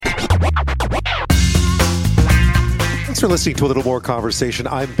Thanks for listening to A Little More Conversation.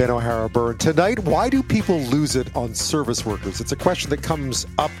 I'm Ben O'Hara-Byrne. Tonight, why do people lose it on service workers? It's a question that comes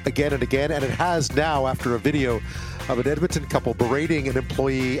up again and again, and it has now after a video of an Edmonton couple berating an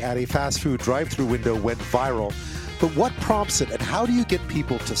employee at a fast food drive-thru window went viral. But what prompts it, and how do you get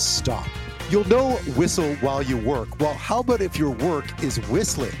people to stop? You'll know whistle while you work. Well, how about if your work is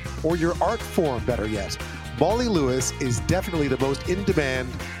whistling, or your art form, better yet? Molly Lewis is definitely the most in-demand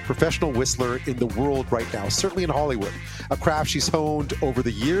professional whistler in the world right now, certainly in Hollywood, a craft she's honed over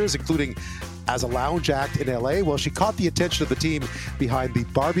the years, including as a lounge act in LA. Well, she caught the attention of the team behind the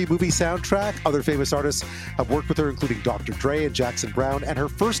Barbie movie soundtrack. Other famous artists have worked with her, including Dr. Dre and Jackson Browne, and her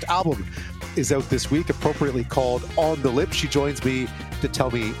first album is out this week, appropriately called On the Lip. She joins me to tell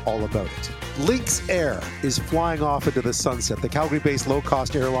me all about it. Lynx Air is flying off into the sunset. The Calgary-based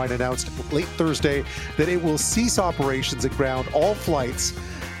low-cost airline announced late Thursday that it will cease operations and ground all flights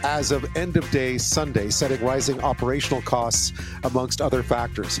as of end of day Sunday, setting rising operational costs amongst other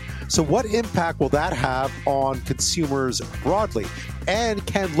factors. So what impact will that have on consumers broadly? And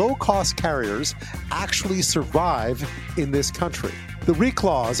can low-cost carriers actually survive in this country? The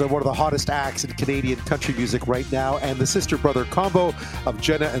Reklaws are one of the hottest acts in Canadian country music right now, and the sister-brother combo of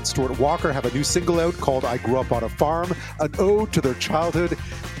Jenna and Stuart Walker have a new single out called I Grew Up on a Farm, an ode to their childhood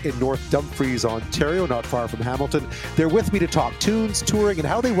in North Dumfries, Ontario, not far from Hamilton. They're with me to talk tunes, touring, and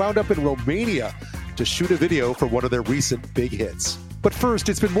how they wound up in Romania to shoot a video for one of their recent big hits. But first,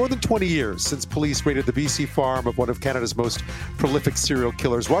 it's been more than 20 years since police raided the BC farm of one of Canada's most prolific serial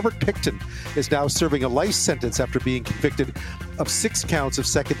killers. Robert Pickton is now serving a life sentence after being convicted of 6 counts of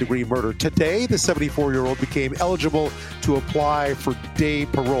second-degree murder. Today, the 74-year-old became eligible to apply for day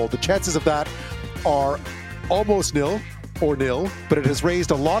parole. The chances of that are almost nil, but it has raised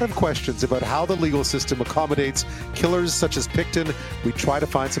a lot of questions about how the legal system accommodates killers such as Pickton. We try to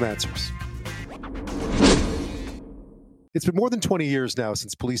find some answers. It's been more than 20 years now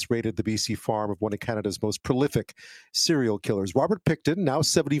since police raided the BC farm of one of Canada's most prolific serial killers. Robert Pickton, now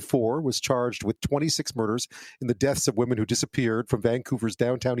 74, was charged with 26 murders in the deaths of women who disappeared from Vancouver's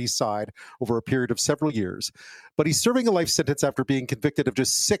downtown east side over a period of several years. But he's serving a life sentence after being convicted of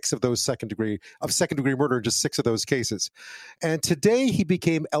just 6 of those second-degree murder in just 6 of those cases. And today he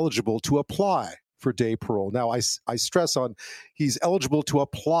became eligible to apply for day parole. Now, I stress on he's eligible to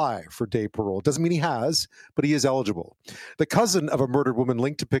apply for day parole. It doesn't mean he has, but he is eligible. The cousin of a murdered woman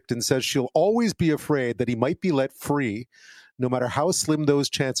linked to Pickton says she'll always be afraid that he might be let free, no matter how slim those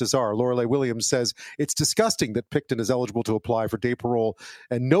chances are. Lorelei Williams says it's disgusting that Pickton is eligible to apply for day parole,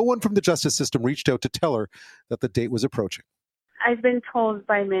 and no one from the justice system reached out to tell her that the date was approaching. I've been told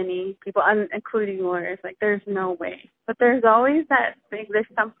by many people, including lawyers, like there's no way. But there's always that thing,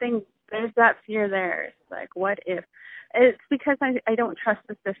 there's that fear there. It's like, what if? It's because I don't trust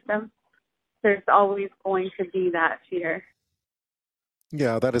the system. There's always going to be that fear.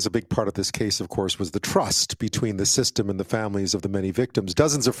 Yeah, that is a big part of this case, of course, was the trust between the system and the families of the many victims.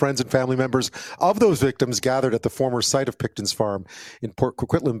 Dozens of friends and family members of those victims gathered at the former site of Pickton's farm in Port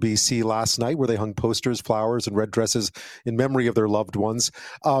Coquitlam, BC last night, where they hung posters, flowers, and red dresses in memory of their loved ones.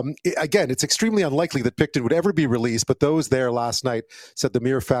 Again, it's extremely unlikely that Pickton would ever be released, but those there last night said the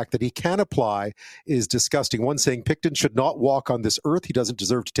mere fact that he can apply is disgusting. One saying Pickton should not walk on this earth. He doesn't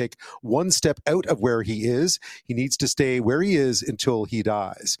deserve to take one step out of where he is. He needs to stay where he is until he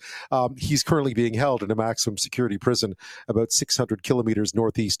dies. He's currently being held in a maximum security prison about 600 kilometers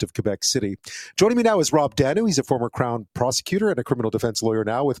northeast of Quebec City. Joining me now is Rob Dhanu. He's a former Crown prosecutor and a criminal defense lawyer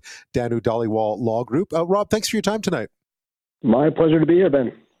now with Dhanu Dhaliwal Law Group. Rob, thanks for your time tonight. My pleasure to be here,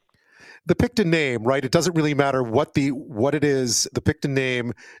 Ben. The Pickton name, right? It doesn't really matter what it is. The Pickton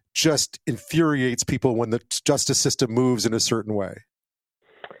name just infuriates people when the justice system moves in a certain way.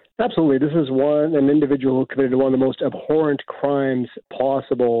 Absolutely. This is an individual who committed one of the most abhorrent crimes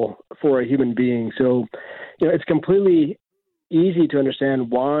possible for a human being. So, it's completely easy to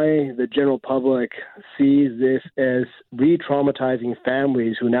understand why the general public sees this as re-traumatizing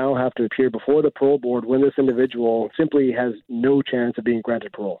families who now have to appear before the parole board when this individual simply has no chance of being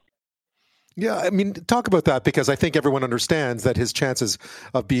granted parole. Yeah, I mean, talk about that, because I think everyone understands that his chances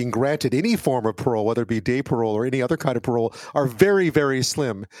of being granted any form of parole, whether it be day parole or any other kind of parole, are very, very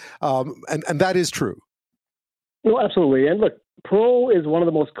slim. And that is true. Well, absolutely. And look, parole is one of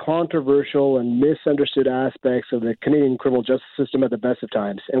the most controversial and misunderstood aspects of the Canadian criminal justice system at the best of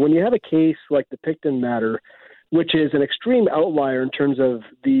times. And when you have a case like the Pickton matter, which is an extreme outlier in terms of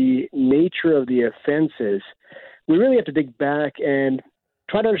the nature of the offenses, we really have to dig back and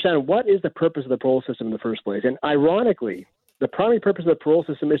try to understand what is the purpose of the parole system in the first place. And ironically, the primary purpose of the parole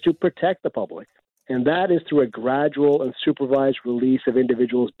system is to protect the public. And that is through a gradual and supervised release of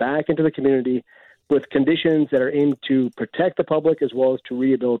individuals back into the community with conditions that are aimed to protect the public as well as to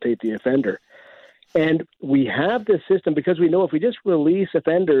rehabilitate the offender. And we have this system because we know if we just release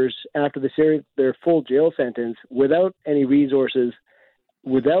offenders after their full jail sentence without any resources,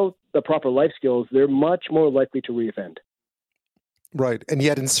 without the proper life skills, they're much more likely to reoffend. Right. And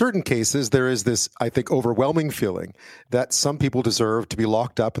yet in certain cases, there is this, I think, overwhelming feeling that some people deserve to be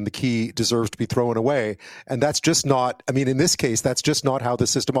locked up and the key deserves to be thrown away. And that's just not, I mean, in this case, that's just not how the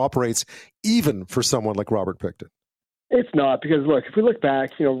system operates, even for someone like Robert Pickton. It's not, because look, if we look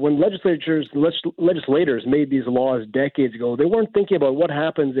back, when legislators made these laws decades ago, they weren't thinking about what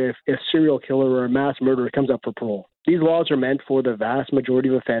happens if a serial killer or a mass murderer comes up for parole. These laws are meant for the vast majority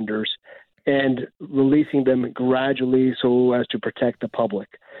of offenders and releasing them gradually so as to protect the public.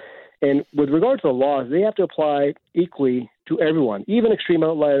 And with regard to the laws, they have to apply equally to everyone, even extreme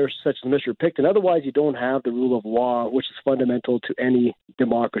outliers such as Mr. Pickton. Otherwise, you don't have the rule of law, which is fundamental to any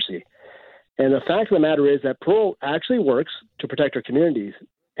democracy. And the fact of the matter is that parole actually works to protect our communities,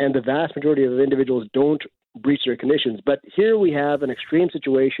 and the vast majority of individuals don't breach their conditions. But here we have an extreme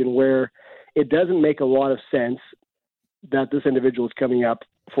situation where it doesn't make a lot of sense that this individual is coming up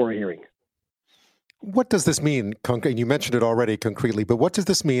for a hearing. What does this mean? And you mentioned it already concretely, but what does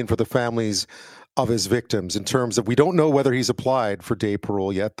this mean for the families of his victims in terms of, we don't know whether he's applied for day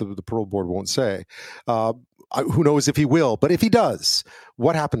parole yet. The parole board won't say. Who knows if he will, but if he does,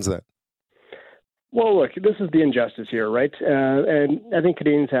 what happens then? Well, look, this is the injustice here, right? And I think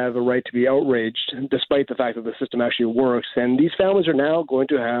Canadians have a right to be outraged, despite the fact that the system actually works. And these families are now going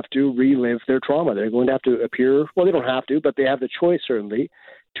to have to relive their trauma. They're going to have to appear, well, they don't have to, but they have the choice, certainly,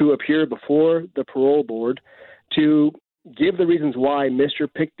 to appear before the parole board to give the reasons why Mr.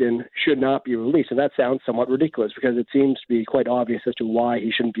 Pickton should not be released. And that sounds somewhat ridiculous because it seems to be quite obvious as to why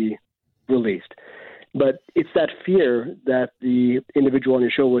he shouldn't be released. But it's that fear that the individual on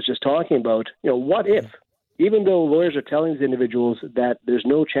your show was just talking about. What if, even though lawyers are telling these individuals that there's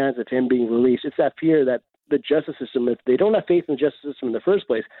no chance of him being released, it's that fear that the justice system, if they don't have faith in the justice system in the first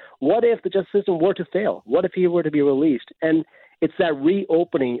place, what if the justice system were to fail? What if he were to be released? And it's that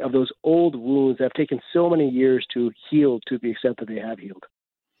reopening of those old wounds that have taken so many years to heal to the extent that they have healed.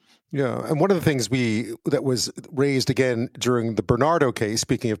 Yeah, and one of the things that was raised again during the Bernardo case,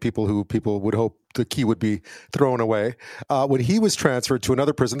 speaking of people who people would hope the key would be thrown away, when he was transferred to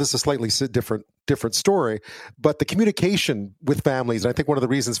another prison, this is a slightly different story, but the communication with families, and I think one of the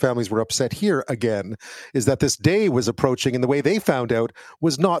reasons families were upset here again, is that this day was approaching, and the way they found out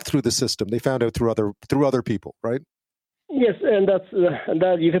was not through the system. They found out through other people, right? Yes, and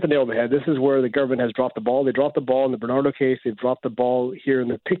that you hit the nail on the head. This is where the government has dropped the ball. They dropped the ball in the Bernardo case. They've dropped the ball here in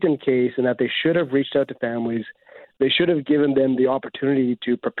the Pickton case, and that they should have reached out to families. They should have given them the opportunity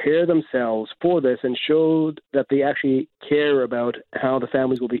to prepare themselves for this and showed that they actually care about how the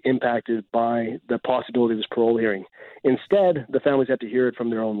families will be impacted by the possibility of this parole hearing. Instead, the families have to hear it from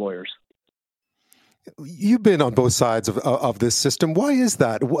their own lawyers. You've been on both sides of this system. Why is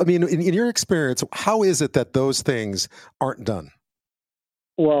that? I mean, in your experience, how is it that those things aren't done?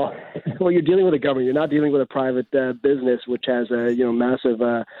 Well, you're dealing with a government. You're not dealing with a private business, which has massive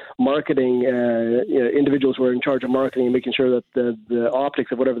marketing. Individuals who are in charge of marketing and making sure that the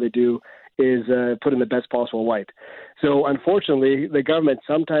optics of whatever they do is put in the best possible light. So unfortunately, the government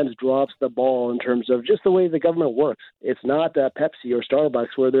sometimes drops the ball in terms of just the way the government works. It's not Pepsi or Starbucks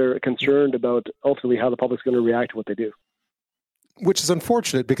where they're concerned about ultimately how the public's going to react to what they do. Which is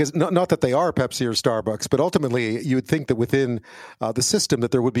unfortunate because not that they are Pepsi or Starbucks, but ultimately you would think that within the system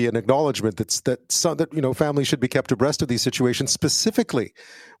that there would be an acknowledgement that families should be kept abreast of these situations, specifically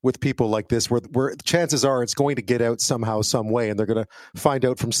with people like this, where chances are it's going to get out somehow, some way, and they're going to find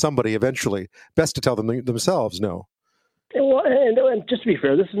out from somebody eventually. Best to tell them themselves no. Well, and just to be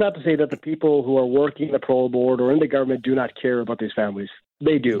fair, this is not to say that the people who are working in the parole board or in the government do not care about these families.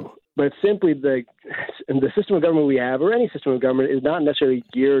 They do. But it's simply the system of government we have, or any system of government, is not necessarily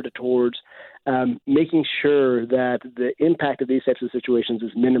geared towards making sure that the impact of these types of situations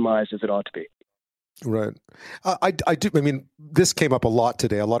is minimized as it ought to be. Right. I do. I mean, this came up a lot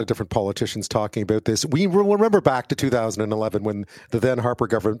today. A lot of different politicians talking about this. We remember back to 2011 when the then Harper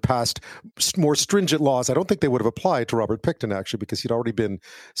government passed more stringent laws. I don't think they would have applied to Robert Pickton, actually, because he'd already been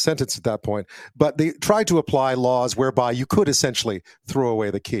sentenced at that point. But they tried to apply laws whereby you could essentially throw away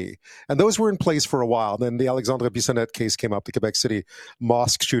the key. And those were in place for a while. Then the Alexandre Bissonnette case came up, the Quebec City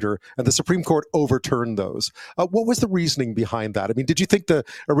mosque shooter, and the Supreme Court overturned those. What was the reasoning behind that? I mean, did you think the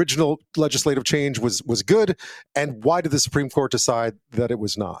original legislative change was good, and why did the Supreme Court decide that it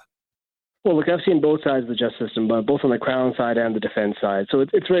was not? Well, look, I've seen both sides of the justice system, both on the Crown side and the defense side. So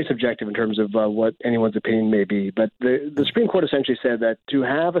it's very subjective in terms of what anyone's opinion may be. But the Supreme Court essentially said that to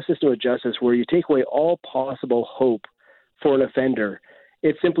have a system of justice where you take away all possible hope for an offender,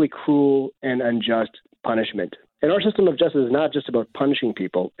 it's simply cruel and unjust punishment. And our system of justice is not just about punishing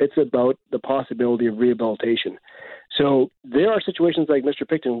people. It's about the possibility of rehabilitation. So there are situations like Mr.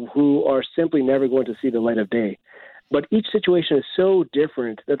 Pickton who are simply never going to see the light of day. But each situation is so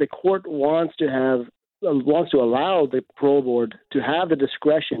different that the court wants to allow the parole board to have the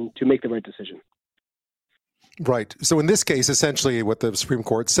discretion to make the right decision. Right. So in this case, essentially what the Supreme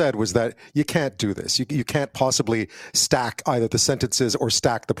Court said was that you can't do this. You can't possibly stack either the sentences or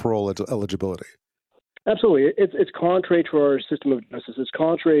stack the parole eligibility. Absolutely. It's contrary to our system of justice. It's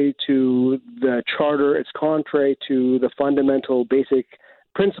contrary to the charter. It's contrary to the fundamental basic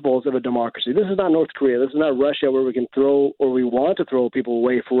principles of a democracy. This is not North Korea. This is not Russia where we can throw or we want to throw people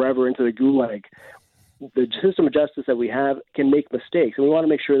away forever into the gulag. The system of justice that we have can make mistakes, and we want to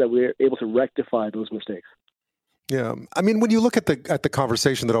make sure that we're able to rectify those mistakes. Yeah, I mean, when you look at the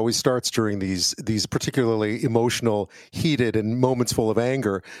conversation that always starts during these particularly emotional, heated, and moments full of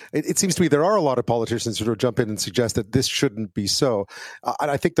anger, it seems to me there are a lot of politicians who jump in and suggest that this shouldn't be so.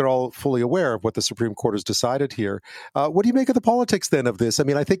 And I think they're all fully aware of what the Supreme Court has decided here. What do you make of the politics then of this? I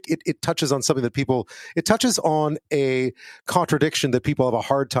mean, I think it touches on something that it touches on a contradiction that people have a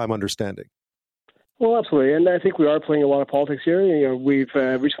hard time understanding. Well, absolutely, and I think we are playing a lot of politics here. You know, we've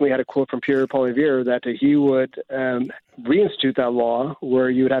recently had a quote from Pierre Poilievre that he would reinstitute that law where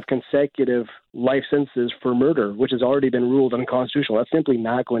you would have consecutive life sentences for murder, which has already been ruled unconstitutional. That's simply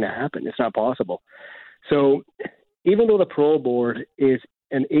not going to happen. It's not possible. So even though the parole board is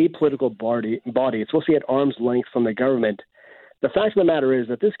an apolitical body, it's supposed to be at arm's length from the government, the fact of the matter is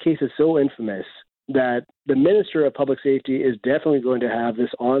that this case is so infamous that the Minister of Public Safety is definitely going to have this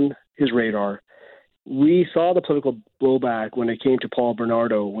on his radar. We saw the political blowback when it came to Paul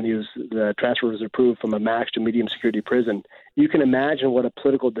Bernardo when the transfer was approved from a max to medium security prison. You can imagine what a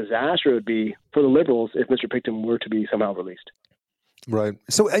political disaster it would be for the Liberals if Mr. Pickton were to be somehow released. Right.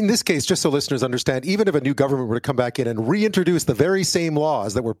 So in this case, just so listeners understand, even if a new government were to come back in and reintroduce the very same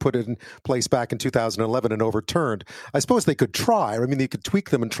laws that were put in place back in 2011 and overturned, I suppose they could try. I mean, they could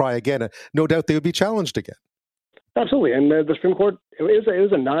tweak them and try again. No doubt they would be challenged again. Absolutely, and the Supreme Court, it was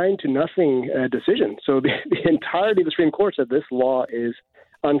a 9-0 decision. So the entirety of the Supreme Court said this law is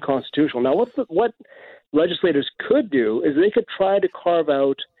unconstitutional. Now, what legislators could do is they could try to carve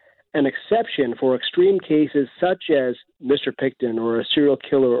out an exception for extreme cases such as Mr. Pickton or a serial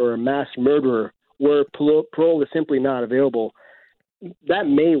killer or a mass murderer where parole is simply not available. That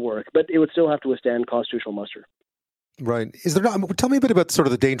may work, but it would still have to withstand constitutional muster. Right. Is there not? Tell me a bit about sort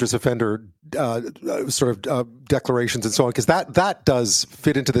of the dangerous offender declarations and so on, because that does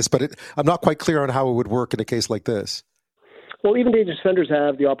fit into this, but I'm not quite clear on how it would work in a case like this. Well, even dangerous offenders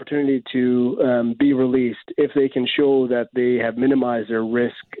have the opportunity to be released if they can show that they have minimized their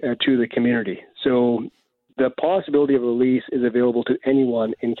risk to the community. So the possibility of release is available to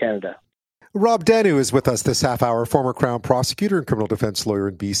anyone in Canada. Rob Dhanu is with us this half hour, former Crown prosecutor and criminal defense lawyer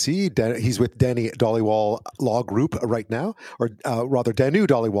in BC. He's with Dhanu Dhaliwal Law Group right now, or rather Dhanu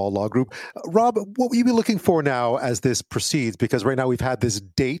Dhaliwal Law Group. Rob, what will you be looking for now as this proceeds? Because right now we've had this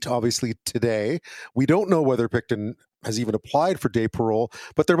date, obviously today. We don't know whether Pickton has even applied for day parole,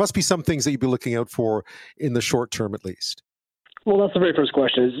 but there must be some things that you'd be looking out for in the short term at least. Well, that's the very first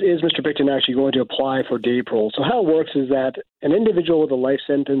question. Is Mr. Pickton actually going to apply for day parole? So how it works is that an individual with a life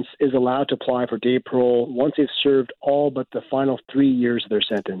sentence is allowed to apply for day parole once they've served all but the final 3 years of their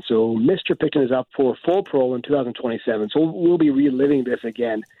sentence. So Mr. Pickton is up for full parole in 2027. So we'll be reliving this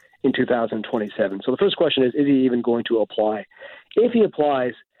again in 2027. So the first question is he even going to apply? If he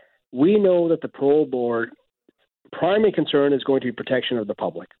applies, we know that the parole board primary concern is going to be protection of the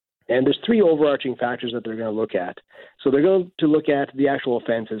public. And there's three overarching factors that they're going to look at. So they're going to look at the actual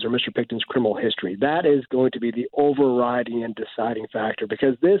offenses or Mr. Pickton's criminal history. That is going to be the overriding and deciding factor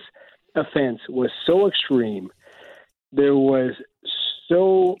because this offense was so extreme. There was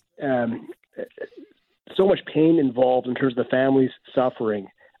so much pain involved in terms of the family's suffering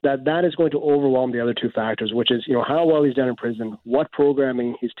that is going to overwhelm the other two factors, which is, how well he's done in prison, what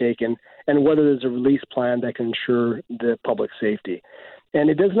programming he's taken, and whether there's a release plan that can ensure the public safety. And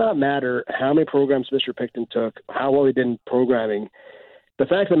it does not matter how many programs Mr. Pickton took, how well he did in programming. The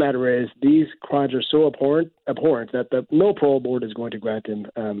fact of the matter is these crimes are so abhorrent that no parole board is going to grant him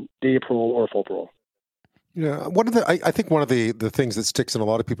day parole or full parole. Yeah, I think one of the things that sticks in a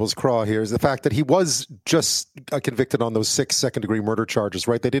lot of people's craw here is the fact that he was just convicted on those 6 second-degree murder charges,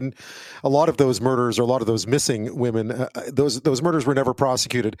 right? A lot of those murders or a lot of those missing women, those murders were never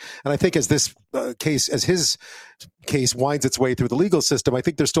prosecuted. And I think as his case winds its way through the legal system, I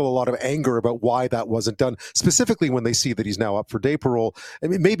think there's still a lot of anger about why that wasn't done, specifically when they see that he's now up for day parole. I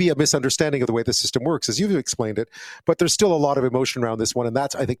mean, maybe a misunderstanding of the way the system works, as you've explained it, but there's still a lot of emotion around this one, and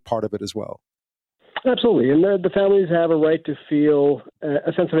that's, I think, part of it as well. Absolutely. And the families have a right to feel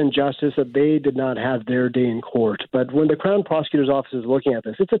a sense of injustice that they did not have their day in court. But when the Crown Prosecutor's Office is looking at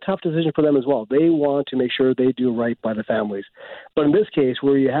this, it's a tough decision for them as well. They want to make sure they do right by the families. But in this case,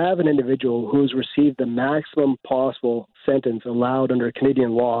 where you have an individual who's received the maximum possible sentence allowed under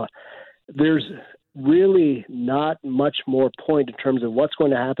Canadian law, there's really not much more point in terms of what's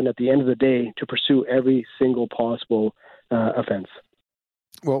going to happen at the end of the day to pursue every single possible offense.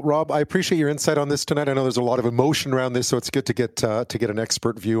 Well, Rob, I appreciate your insight on this tonight. I know there's a lot of emotion around this, so it's good to get an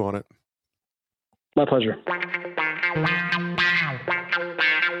expert view on it. My pleasure.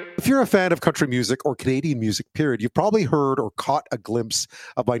 If you're a fan of country music or Canadian music, period, you've probably heard or caught a glimpse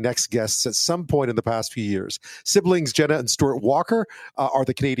of my next guests at some point in the past few years. Siblings Jenna and Stuart Walker are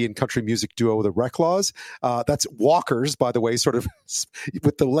the Canadian country music duo, the Reklaws. That's Walkers, by the way, sort of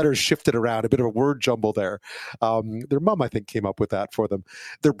with the letters shifted around, a bit of a word jumble there. Their mom, I think, came up with that for them.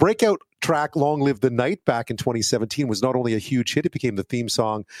 Their breakout track, Long Live the Night, back in 2017 was not only a huge hit, it became the theme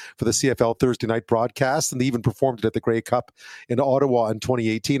song for the CFL Thursday night broadcast, and they even performed it at the Grey Cup in Ottawa in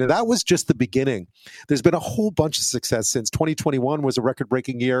 2018. And that was just the beginning. There's been a whole bunch of success since. 2021 was a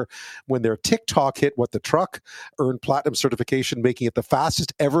record-breaking year when their TikTok hit, What the Truck, earned platinum certification, making it the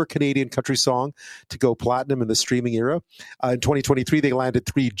fastest ever Canadian country song to go platinum in the streaming era. In 2023, they landed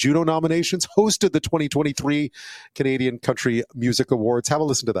 3 Juno nominations, hosted the 2023 Canadian Country Music Awards. Have a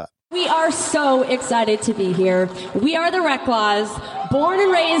listen to that. We are so excited to be here. We are the Reklaws, born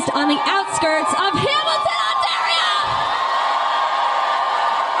and raised on the outskirts of Hamilton, Ontario!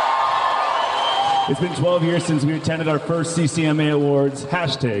 It's been 12 years since we attended our first CCMA Awards,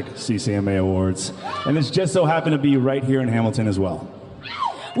 #CCMA Awards, and this just so happened to be right here in Hamilton as well.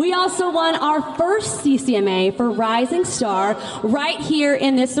 We also won our first CCMA for Rising Star right here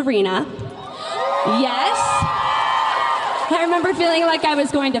in this arena. Yes. I remember feeling like I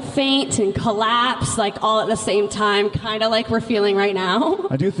was going to faint and collapse, like all at the same time, kind of like we're feeling right now.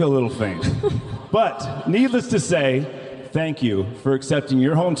 I do feel a little faint. But needless to say, thank you for accepting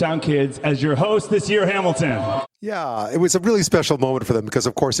your hometown kids as your host this year, Hamilton. Yeah, it was a really special moment for them because,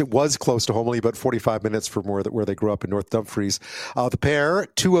 of course, it was close to home, only about 45 minutes from where they grew up in North Dumfries. The pair,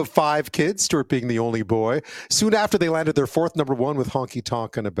 2 of 5 kids, Stuart being the only boy. Soon after, they landed their 4th number 1 with Honky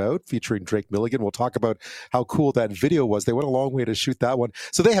Tonkin' About, featuring Drake Milligan. We'll talk about how cool that video was. They went a long way to shoot that one.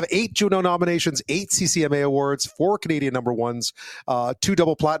 So they have 8 Juno nominations, 8 CCMA awards, 4 Canadian number 1s, 2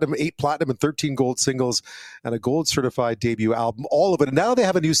 double platinum, 8 platinum, and 13 gold singles, and a gold certified debut album. All of it. And now they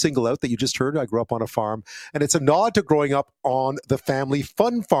have a new single out that you just heard, I Grew Up on a Farm. And it's a nod to growing up on the family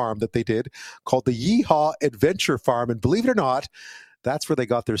fun farm that they did called the Yeehaw Adventure Farm. And believe it or not, that's where they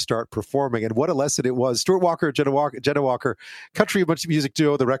got their start performing. And what a lesson it was. Stuart Walker, Jenna Walker, country music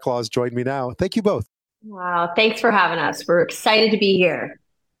duo, the Reklaws, join me now. Thank you both. Wow. Thanks for having us. We're excited to be here.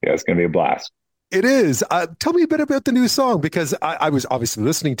 Yeah, it's going to be a blast. It is. Tell me a bit about the new song, because I was obviously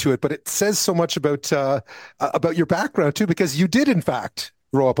listening to it, but it says so much about your background too, because you did, in fact,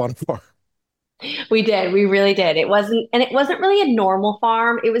 grow up on a farm. We did. We really did. It wasn't really a normal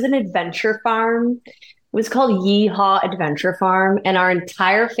farm. It was an adventure farm. It was called Yeehaw Adventure Farm. And our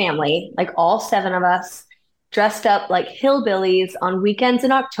entire family, like all 7 of us, dressed up like hillbillies on weekends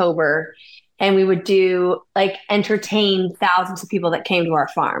in October. And we would entertain thousands of people that came to our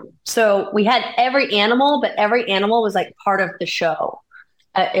farm. So we had every animal, but every animal was like part of the show.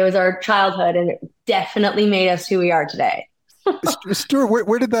 It was our childhood, and it definitely made us who we are today. Stuart,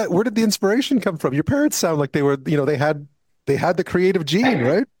 where did the inspiration come from? Your parents sound like they were, they had the creative gene,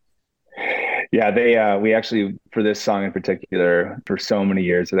 right? Yeah, we actually, for this song in particular, for so many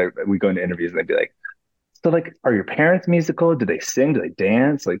years, we go into interviews and they'd be like, so like, are your parents musical? Do they sing? Do they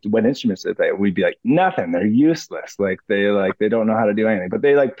dance? Like, what instruments do they play? We'd be like, nothing. They're useless. They don't know how to do anything. But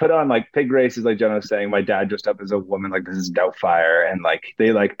they put on pig races, like Jenna was saying. My dad dressed up as a woman, like Mrs. Doubtfire, and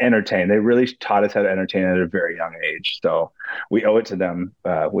they entertain. They really taught us how to entertain at a very young age. So we owe it to them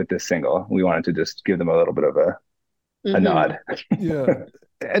with this single. We wanted to just give them a little bit of a nod. Yeah.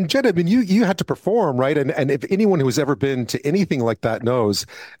 And Jenna, I mean, you had to perform, right? And if anyone who's ever been to anything like that knows,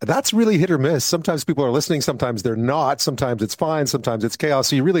 that's really hit or miss. Sometimes people are listening, sometimes they're not. Sometimes it's fine, sometimes it's chaos.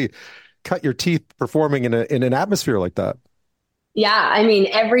 So you really cut your teeth performing in an atmosphere like that. Yeah, I mean,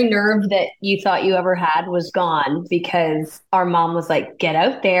 every nerve that you thought you ever had was gone because our mom was like, get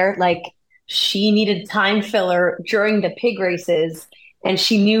out there. Like, she needed time filler during the pig races and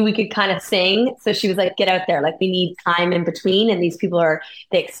she knew we could kind of sing. So she was like, get out there. Like, we need time in between. And these people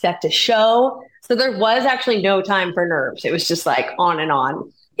they expect a show. So there was actually no time for nerves. It was just like on and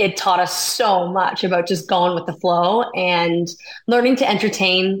on. It taught us so much about just going with the flow and learning to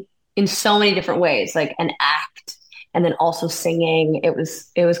entertain in so many different ways, like an act and then also singing. It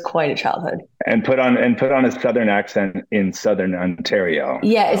was quite a childhood. And put on a southern accent in southern Ontario.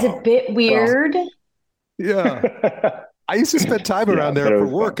 Yeah, it's a bit weird. Well, yeah. I used to spend time around there for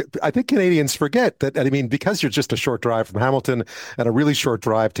work. Fun. I think Canadians forget that, I mean, because you're just a short drive from Hamilton and a really short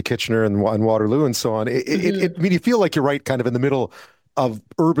drive to Kitchener and Waterloo and so on, I mean, you feel like you're right kind of in the middle of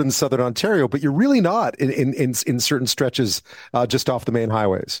urban southern Ontario, but you're really not in certain stretches just off the main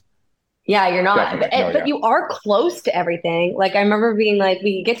highways. Yeah, you're not. But you are close to everything. Like, I remember being like,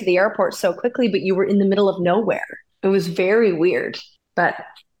 we could get to the airport so quickly, but you were in the middle of nowhere. It was very weird. But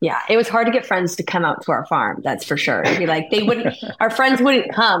yeah, it was hard to get friends to come out to our farm. That's for sure. It'd be like, our friends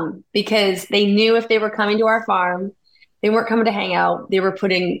wouldn't come because they knew if they were coming to our farm, they weren't coming to hang out.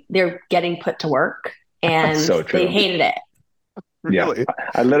 They're getting put to work, and so they hated it. Really? Yeah,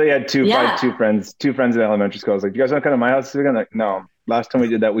 I literally had two friends in elementary school. I was like, "You guys want to come to my house?" I'm like, "No." Last time we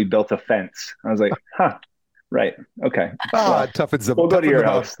did that, we built a fence. I was like, "Huh, right, okay." Well, toughens them. We'll go to your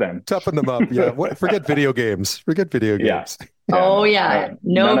house then. Toughen them up. Yeah. Forget video games. Forget video games. Yeah. Oh yeah,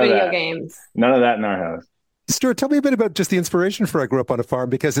 no video games. None of that in our house. Stuart, tell me a bit about just the inspiration for "I Grew Up on a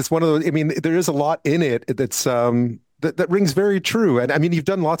Farm," because it's one of those. I mean, there is a lot in it that's that rings very true. And I mean, you've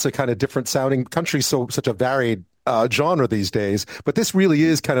done lots of kind of different sounding country, such a varied genre these days. But this really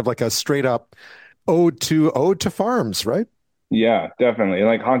is kind of like a straight up ode to farms, right? Yeah, definitely. And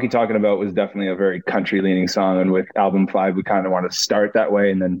like Honky Talking About was definitely a very country leaning song. And with album 5, we kind of want to start that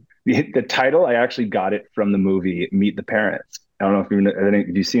way. And then the title, I actually got it from the movie Meet the Parents. I don't know if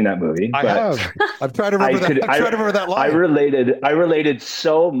you've seen that movie. I have. I'm trying to remember that line. I related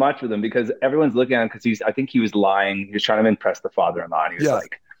so much with him because everyone's looking at him because I think he was lying. He was trying to impress the father-in-law. And he was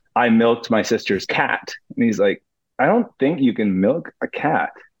like, I milked my sister's cat. And he's like, I don't think you can milk a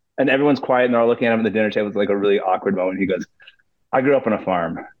cat. And everyone's quiet and they're all looking at him at the dinner table. It's like a really awkward moment. He goes, I grew up on a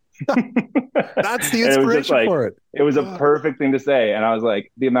farm. That's the inspiration for it. It was a perfect thing to say. And I was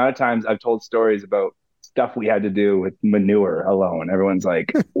like, the amount of times I've told stories about stuff we had to do with manure alone. Everyone's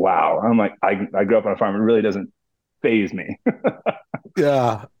like, wow. I'm like, I grew up on a farm. It really doesn't faze me.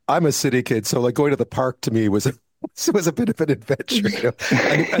 Yeah. I'm a city kid. So like going to the park to me was a bit of an adventure. You know?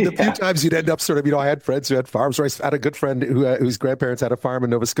 And the few times you'd end up sort of, I had friends who had farms, or I had a good friend whose grandparents had a farm in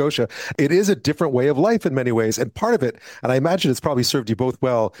Nova Scotia. It is a different way of life in many ways. And part of it, and I imagine it's probably served you both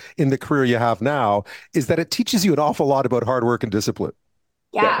well in the career you have now, is that it teaches you an awful lot about hard work and discipline.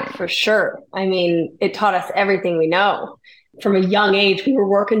 Yeah, for sure. I mean, it taught us everything we know. From a young age, we were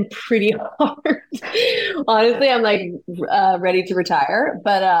working pretty hard. Honestly, I'm like ready to retire,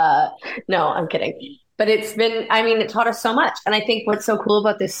 but no, I'm kidding. But it taught us so much. And I think what's so cool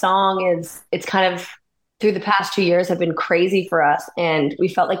about this song is it's kind of through the past 2 years have been crazy for us. And we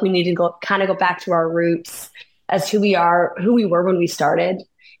felt like we needed to go back to our roots as who we were when we started.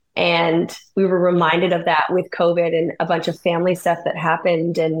 And we were reminded of that with COVID and a bunch of family stuff that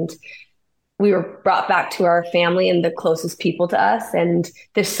happened. And we were brought back to our family and the closest people to us. And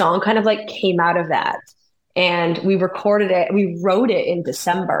this song kind of like came out of that. And we recorded it. We wrote it in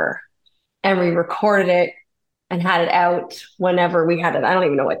December and we recorded it and had it out whenever we had it. I don't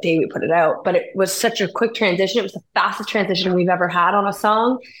even know what day we put it out, but it was such a quick transition. It was the fastest transition we've ever had on a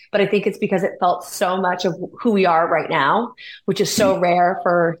song. But I think it's because it felt so much of who we are right now, which is so rare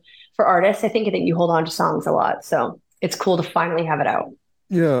for artists. I think you hold on to songs a lot. So it's cool to finally have it out.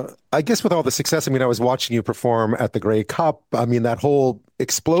 Yeah, I guess with all the success, I was watching you perform at the Grey Cup. That whole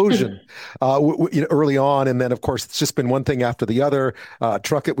explosion early on. And then, of course, it's just been one thing after the other.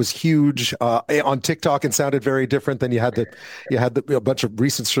 Truck It was huge. On TikTok, it sounded very different. Then you had a bunch of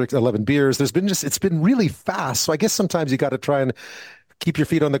recent 11 beers. It's been really fast. So I guess sometimes you got to try and keep your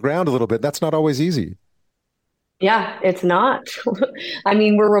feet on the ground a little bit. That's not always easy. Yeah, it's not.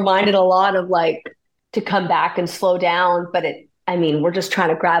 We're reminded a lot of to come back and slow down, but we're just trying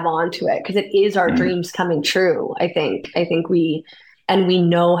to grab onto it because it is our dreams coming true. I think we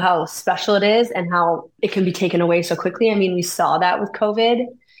know how special it is and how it can be taken away so quickly. We saw that with COVID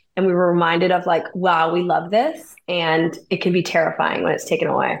and we were reminded of wow, we love this and it can be terrifying when it's taken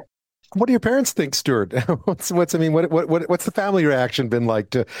away. What do your parents think, Stuart? What's the family reaction been like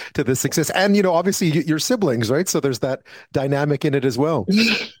to this success? And, obviously your siblings, right? So there's that dynamic in it as well.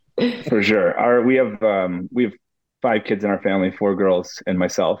 For sure. We have 5 kids in our family, 4 girls and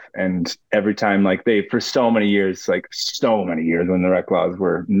myself. And every time, like for so many years when the Reklaws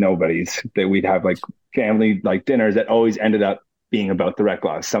were nobodies, that we'd have like family like dinners that always ended up being about the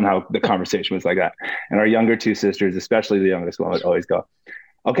Reklaws. Somehow the conversation was like that. And our younger 2 sisters, especially the youngest one, would always go,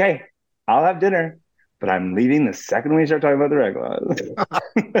 "Okay, I'll have dinner, but I'm leaving the second we start talking about the Reklaws."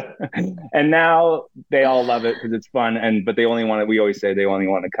 And now they all love it because it's fun. But we always say they only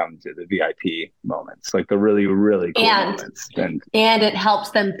want to come to the VIP moments, like the really, really cool moments. And it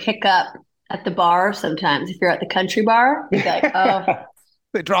helps them pick up at the bar sometimes. If you're at the country bar, you're like, oh.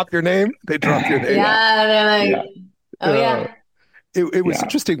 They drop your name. Yeah, they're like, oh yeah. It was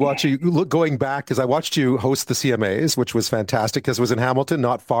interesting watching you going back, because I watched you host the CMAs, which was fantastic because it was in Hamilton,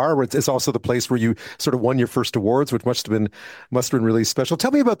 not far. It's also the place where you sort of won your first awards, which must have been really special.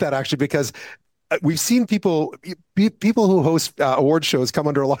 Tell me about that, actually, because we've seen people who host award shows come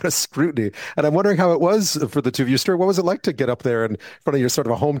under a lot of scrutiny, and I'm wondering how it was for the two of you. Stuart, what was it like to get up there in front of your sort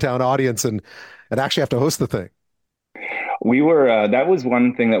of a hometown audience and actually have to host the thing? We were, that was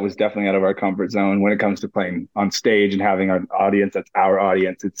one thing that was definitely out of our comfort zone when it comes to playing on stage and having an audience that's our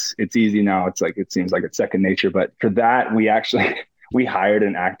audience. It's easy now. It's like, it seems like it's second nature. But for that, we hired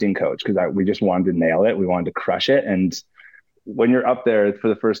an acting coach because we just wanted to nail it. We wanted to crush it. And when you're up there for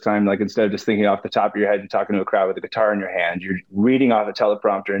the first time, like instead of just thinking off the top of your head and talking to a crowd with a guitar in your hand, you're reading off a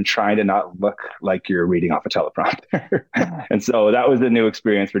teleprompter and trying to not look like you're reading off a teleprompter. And so that was a new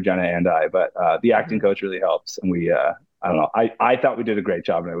experience for Jenna and I. But the acting coach really helps. And we, I don't know. I thought we did a great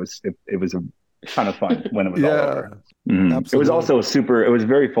job, and it was a ton of fun when it was all over. Mm-hmm. It was also it was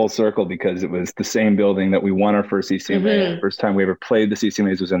very full circle because it was the same building that we won our first CCMA. Mm-hmm. The first time we ever played the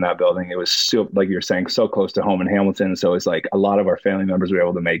CCMAs was in that building. It was so, like you're saying, so close to home in Hamilton. So it's like a lot of our family members were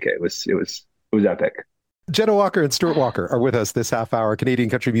able to make it. It was epic. Jenna Walker and Stuart Walker are with us this half hour. Canadian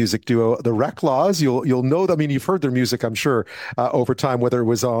country music duo, the Reklaws. You'll know them. I mean, you've heard their music, I'm sure, over time, whether it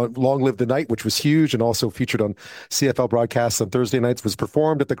was on Long Live the Night, which was huge and also featured on CFL broadcasts on Thursday nights, was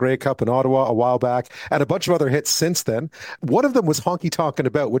performed at the Grey Cup in Ottawa a while back, and a bunch of other hits since then. One of them was Honky Tonkin'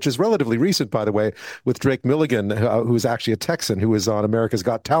 About, which is relatively recent, by the way, with Drake Milligan, who's actually a Texan who was on America's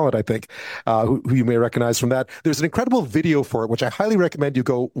Got Talent, I think, who you may recognize from that. There's an incredible video for it, which I highly recommend you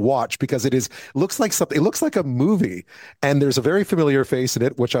go watch because it looks like a movie, and there's a very familiar face in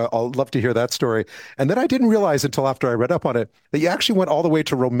it, which I'll love to hear that story. And then I didn't realize until after I read up on it that you actually went all the way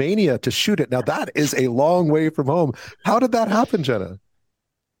to Romania to shoot it. Now that is a long way from home. How did that happen, Jenna?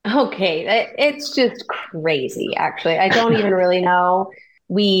 Okay, it's just crazy, actually. I don't even really know.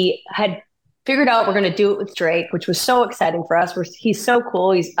 We had figured out we're going to do it with Drake, which was so exciting for us. He's so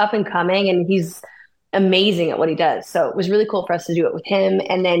cool. He's up and coming, and he's amazing at what he does. So it was really cool for us to do it with him.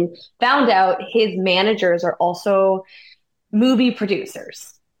 And then found out his managers are also movie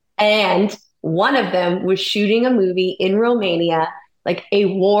producers. And one of them was shooting a movie in Romania, like a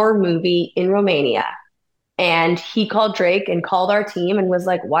war movie in Romania. And he called Drake and called our team and was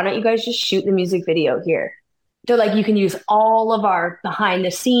like, why don't you guys just shoot the music video here? They're like, you can use all of our behind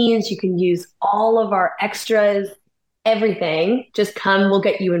the scenes. You can use all of our extras. Everything, just come, we'll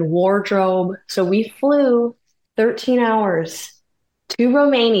get you in wardrobe. So we flew 13 hours to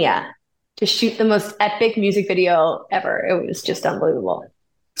Romania to shoot the most epic music video ever. It was just unbelievable.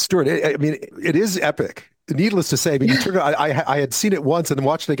 Stuart, I mean, it is epic. Needless to say, I mean, I had seen it once and then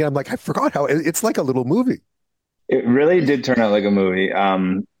watched it again. I'm like, I forgot how it's like a little movie. It really did turn out like a movie.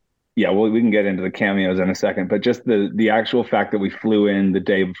 Yeah, well, we can get into the cameos in a second, but just the actual fact that we flew in the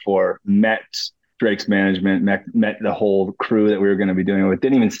day before, met Drake's management, met the whole crew that we were going to be doing it with,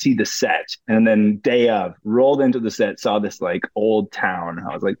 didn't even see the set. And then day of, rolled into the set, saw this like old town.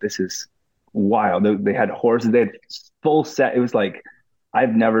 I was like, this is wild. They had horses, they had full set. It was like,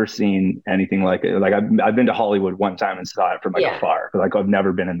 I've never seen anything like it. Like I've been to Hollywood one time and saw it from like afar, but like I've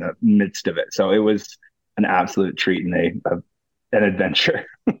never been in the midst of it. So it was an absolute treat and an adventure.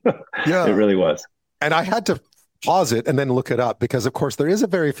 Yeah, it really was. And I had to pause it and then look it up because, of course, there is a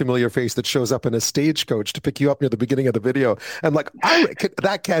very familiar face that shows up in a stagecoach to pick you up near the beginning of the video. I'm like,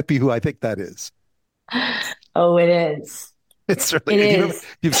 that can't be who I think that is. Oh, it is. It's certainly.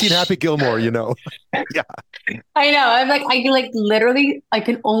 You've seen Happy Gilmore, you know. Yeah. I know. I'm like, I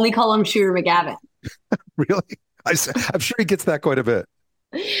can only call him Shooter McGavin. Really? I'm sure he gets that quite a bit.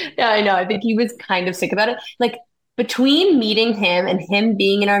 Yeah, I know. I think he was kind of sick about it. Like between meeting him and him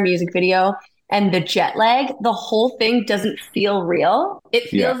being in our music video and the jet lag, the whole thing doesn't feel real. It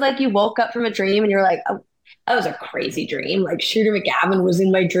feels like you woke up from a dream and you're like, oh, that was a crazy dream. Like Shooter McGavin was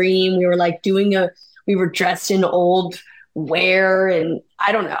in my dream. We were like we were dressed in old where, and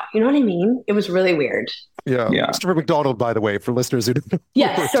I don't know. You know what I mean? It was really weird. Yeah. Christopher McDonald, by the way, for listeners who don't know.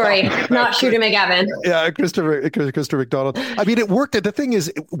 Yes, sorry, not Shooter McGavin. Yeah, Christopher McDonald. I mean, it worked. The thing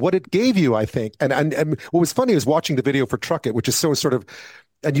is, what it gave you, I think, and what was funny was watching the video for Truck It, which is so sort of,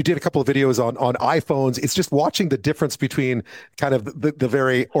 and you did a couple of videos on iPhones. It's just watching the difference between kind of the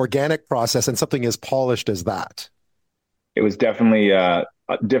very organic process and something as polished as that. It was definitely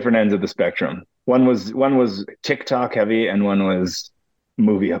different ends of the spectrum. One was TikTok heavy, and one was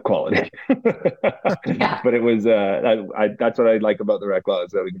movie quality. But it was that's what I like about the Reklaws,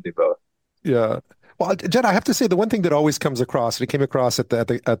 that we can do both. Yeah. Well, Jen, I have to say the one thing that always comes across, and it came across at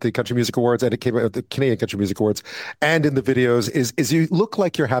the Country Music Awards, and it came at the Canadian Country Music Awards, and in the videos, is you look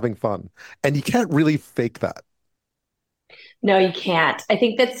like you're having fun, and you can't really fake that. No, you can't. I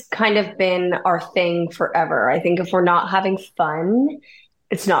think that's kind of been our thing forever. I think if we're not having fun,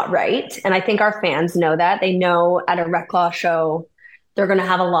 it's not right. And I think our fans know that. They know at a Reklaws show, they're going to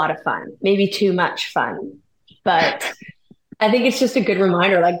have a lot of fun, maybe too much fun. But I think it's just a good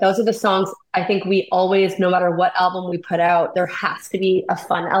reminder. Like, those are the songs I think we always, no matter what album we put out, there has to be a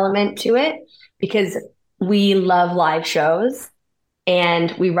fun element to it, because we love live shows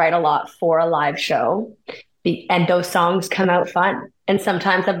and we write a lot for a live show. And those songs come out fun and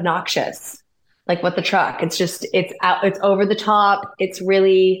sometimes obnoxious, like What the Truck. It's over the top. It's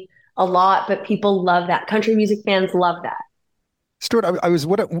really a lot, but people love that. Country music fans love that. Stuart, I was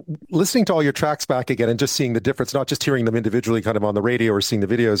listening to all your tracks back again and just seeing the difference, not just hearing them individually kind of on the radio or seeing the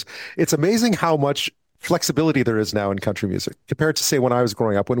videos. It's amazing how much flexibility there is now in country music compared to, say, when I was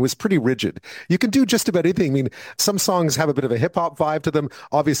growing up, when it was pretty rigid. You can do just about anything. I mean, some songs have a bit of a hip hop vibe to them.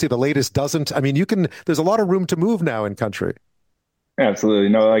 Obviously, the latest doesn't. I mean, there's a lot of room to move now in country. Absolutely.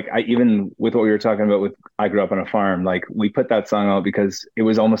 No, like even with what we were talking about with I Grew Up on a Farm, like we put that song out because it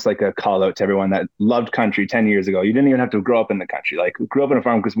was almost like a call out to everyone that loved country 10 years ago. You didn't even have to grow up in the country. Like, we grew up on a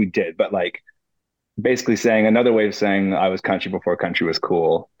farm because we did, but like basically saying another way of saying I was country before country was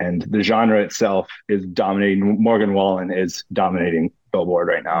cool. And the genre itself is dominating. Morgan Wallen is dominating Billboard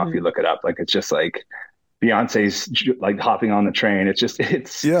right now. If you look it up, like, it's just like Beyonce's like hopping on the train. It's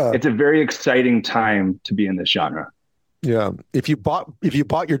a very exciting time to be in this genre. Yeah. If you bought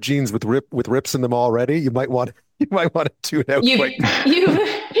your jeans with rips in them already, you might want to tune out.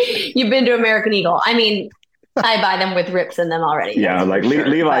 You've been to American Eagle. I mean, I buy them with rips in them already. Yeah, like sure,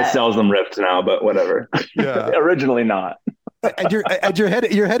 Levi sells them ripped now, but whatever. Yeah. Originally not. And you're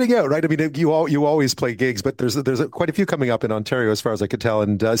heading out, right? I mean, you always play gigs, but there's quite a few coming up in Ontario, as far as I could tell,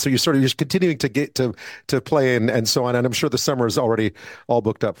 and so you're continuing to get to play and so on. And I'm sure the summer is already all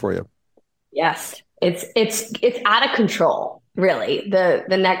booked up for you. Yes, it's out of control, really.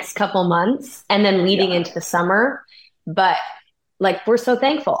 The next couple months, and then leading into the summer. But like, we're so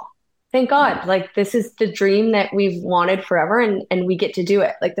thankful. Thank God. Like, this is the dream that we've wanted forever, and we get to do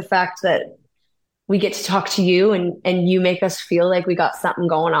it. Like, the fact that we get to talk to you and you make us feel like we got something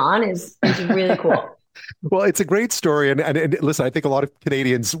going on is really cool. Well, it's a great story. And listen, I think a lot of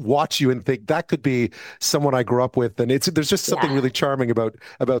Canadians watch you and think that could be someone I grew up with. And there's just something really charming about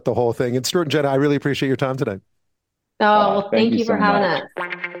the whole thing. And Stuart and Jenna, I really appreciate your time today. Oh, well, thank you for having us.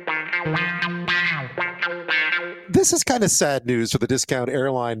 This is kind of sad news for the discount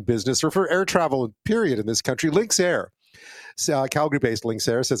airline business, or for air travel, period, in this country. Lynx Air, Calgary-based Lynx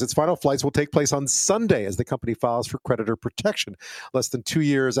Air, says its final flights will take place on Sunday as the company files for creditor protection, less than 2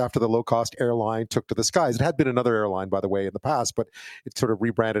 years after the low-cost airline took to the skies. It had been another airline, by the way, in the past, but it sort of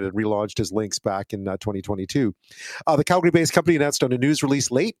rebranded and relaunched as Lynx back in 2022. The Calgary-based company announced on a news release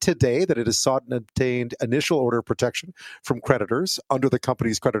late today that it has sought and obtained initial order protection from creditors under the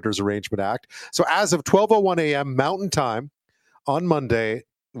company's Creditors Arrangement Act. So as of 12:01 a.m. Mountain Time on Monday,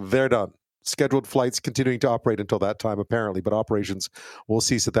 they're done. Scheduled flights continuing to operate until that time, apparently, but operations will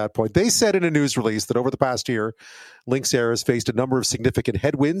cease at that point. They said in a news release that over the past year, Lynx Air has faced a number of significant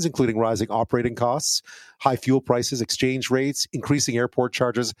headwinds, including rising operating costs, high fuel prices, exchange rates, increasing airport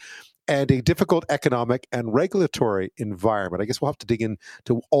charges, and a difficult economic and regulatory environment. I guess we'll have to dig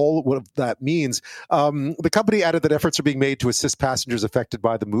into all what that means. The company added that efforts are being made to assist passengers affected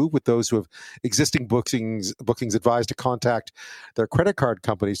by the move, with those who have existing bookings advised to contact their credit card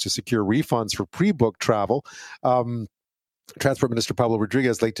companies to secure refunds for pre-booked travel. Transport Minister Pablo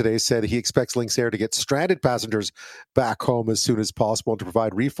Rodriguez late today said he expects Lynx Air to get stranded passengers back home as soon as possible and to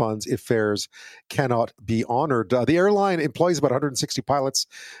provide refunds if fares cannot be honored. The airline employs about 160 pilots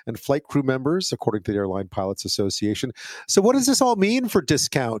and flight crew members, according to the Airline Pilots Association. So what does this all mean for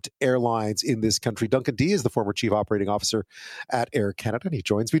discount airlines in this country? Duncan Dee is the former Chief Operating Officer at Air Canada, and he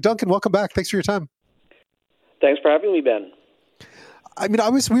joins me. Duncan, welcome back. Thanks for your time. Thanks for having me, Ben. I mean,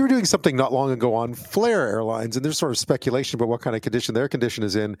 we were doing something not long ago on Flair Airlines, and there's sort of speculation about what kind of condition their condition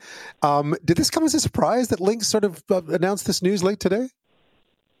is in. Did this come as a surprise that Lynx sort of announced this news late today?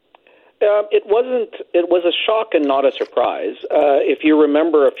 It wasn't. It was a shock and not a surprise. If you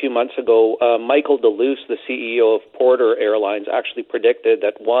remember a few months ago, Michael Nesbitt, the CEO of Porter Airlines, actually predicted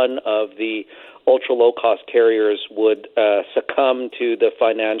that one of the ultra-low-cost carriers would succumb to the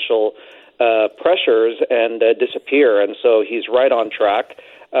financial pressures and disappear. And so he's right on track.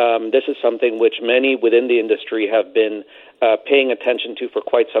 This is something which many within the industry have been paying attention to for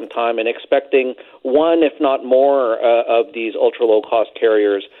quite some time and expecting one, if not more, of these ultra-low-cost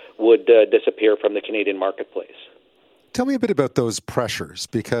carriers would disappear from the Canadian marketplace. Tell me a bit about those pressures,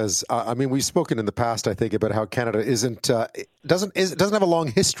 because I mean, we've spoken in the past, I think, about how Canada doesn't have a long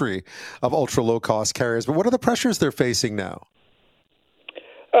history of ultra low cost carriers. But what are the pressures they're facing now?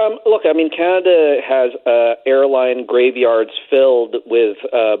 Look, I mean, Canada has airline graveyards filled with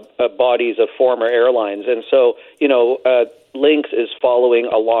bodies of former airlines, and so Lynx is following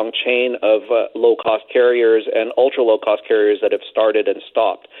a long chain of low-cost carriers and ultra-low-cost carriers that have started and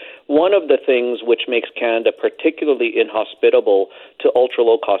stopped. One of the things which makes Canada particularly inhospitable to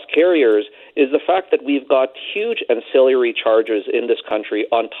ultra-low-cost carriers is the fact that we've got huge ancillary charges in this country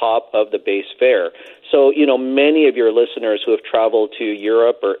on top of the base fare. So, many of your listeners who have traveled to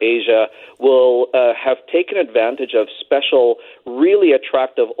Europe or Asia will have taken advantage of special, really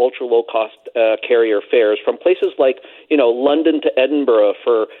attractive ultra-low-cost carrier fares from places like, London to Edinburgh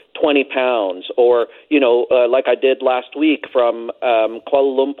for £20, or, like I did last week from Kuala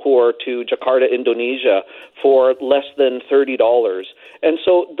Lumpur to Jakarta, Indonesia for less than $30. And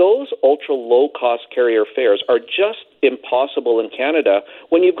so those ultra-low-cost carrier fares are just impossible in Canada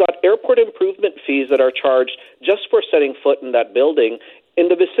when you've got airport improvement fees that are charged just for setting foot in that building in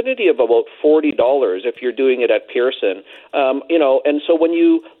the vicinity of about $40 if you're doing it at Pearson. And so when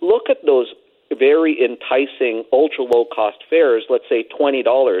you look at those very enticing ultra-low-cost fares, let's say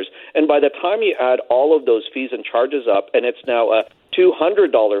 $20, and by the time you add all of those fees and charges up, and it's now a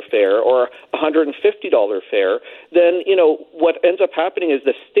 $200 fare or $150 fare, then, what ends up happening is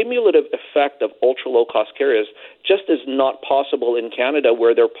the stimulative effect of ultra-low-cost carriers just is not possible in Canada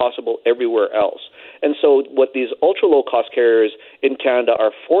where they're possible everywhere else. And so what these ultra-low-cost carriers in Canada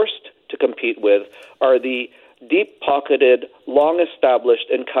are forced to compete with are the deep-pocketed, long-established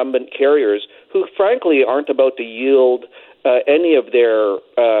incumbent carriers who, frankly, aren't about to yield any of their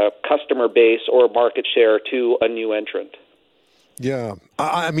customer base or market share to a new entrant. Yeah.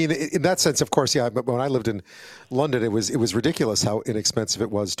 I mean, in that sense, of course, yeah. But when I lived in London, it was ridiculous how inexpensive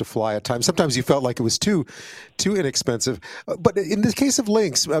it was to fly at times. Sometimes you felt like it was too inexpensive. But in the case of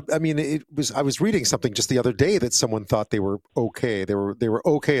Lynx, I mean, I was reading something just the other day that someone thought they were okay. They were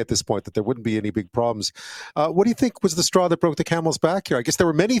okay at this point, that there wouldn't be any big problems. What do you think was the straw that broke the camel's back here? I guess there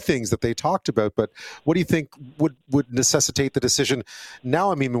were many things that they talked about, but what do you think would necessitate the decision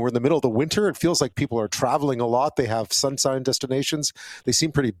now? I mean, we're in the middle of the winter. It feels like people are traveling a lot. They have sunshine destinations. They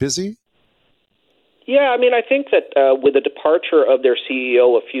seem pretty busy. Yeah, I mean, I think that with the departure of their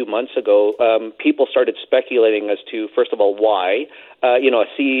CEO a few months ago, people started speculating as to, first of all, why. A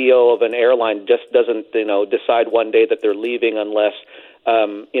CEO of an airline just doesn't, decide one day that they're leaving unless,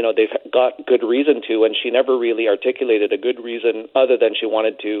 they've got good reason to, and she never really articulated a good reason other than she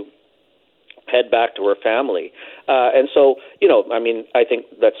wanted to head back to her family. And so, I think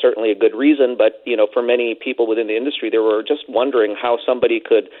that's certainly a good reason, but, for many people within the industry, they were just wondering how somebody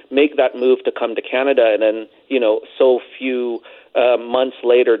could make that move to come to Canada and then, so few months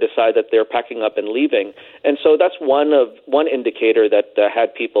later decide that they're packing up and leaving. And so that's one indicator that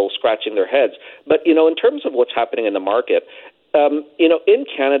had people scratching their heads. But, in terms of what's happening in the market, in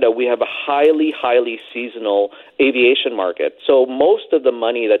Canada, we have a highly, highly seasonal aviation market. So most of the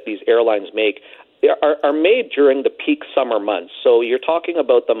money that these airlines make are made during the peak summer months. So you're talking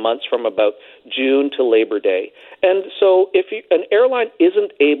about the months from about June to Labor Day. And so if an airline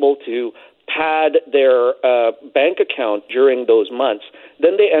isn't able to pad their bank account during those months,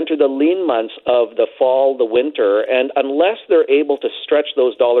 then they enter the lean months of the fall, the winter, and unless they're able to stretch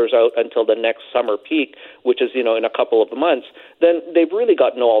those dollars out until the next summer peak, which is, in a couple of months, then they've really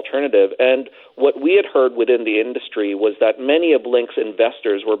got no alternative. And what we had heard within the industry was that many of Lynx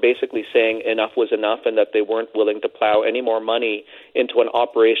investors were basically saying enough was enough and that they weren't willing to plow any more money into an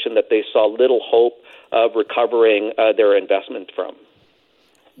operation that they saw little hope of recovering their investment from.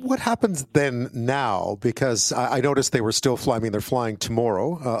 What happens then now? Because I noticed they were still flying. I mean, they're flying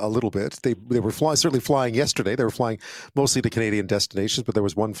tomorrow a little bit. They were certainly flying yesterday. They were flying mostly to Canadian destinations, but there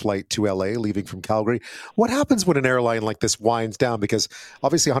was one flight to LA leaving from Calgary. What happens when an airline like this winds down? Because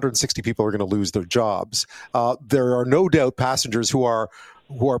obviously 160 people are going to lose their jobs. There are no doubt passengers who are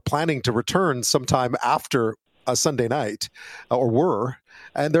planning to return sometime after a Sunday night, or were,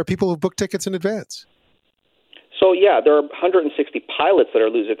 and there are people who booked tickets in advance. So, yeah, there are 160 pilots that are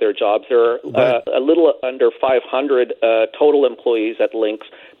losing their jobs. There are a little under 500 total employees at Lynx,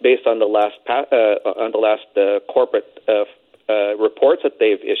 based on the last corporate reports that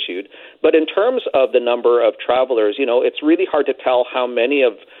they've issued. But in terms of the number of travelers, it's really hard to tell how many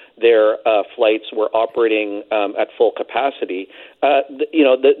of their flights were operating at full capacity.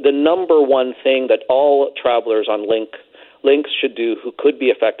 The number one thing that all travelers on Lynx should do who could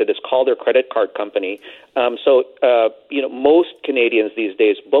be affected is call their credit card company. Most Canadians these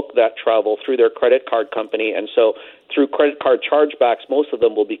days book that travel through their credit card company, and so through credit card chargebacks, most of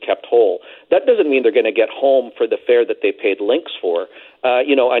them will be kept whole. That doesn't mean they're going to get home for the fare that they paid Lynx for.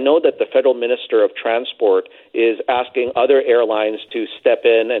 I know that the federal minister of transport is asking other airlines to step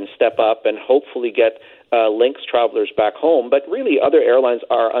in and step up and hopefully get Lynx travelers back home, but really other airlines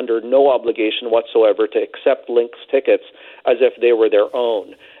are under no obligation whatsoever to accept Lynx tickets as if they were their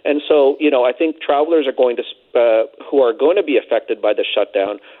own. And so, I think travelers are going to, who are going to be affected by the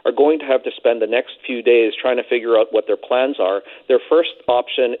shutdown, are going to have to spend the next few days trying to figure out what their plans are. Their first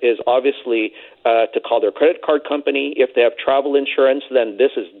option is obviously to call their credit card company. If they have travel insurance, then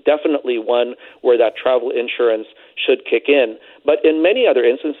this is definitely one where that travel insurance should kick in. But in many other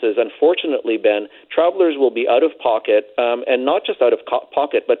instances, unfortunately, Ben, travelers will be out of pocket, and not just out of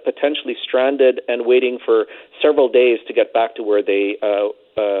pocket, but potentially stranded and waiting for several days to get back to where they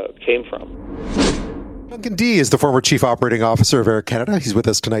came from. Duncan Dee is the former Chief Operating Officer of Air Canada. He's with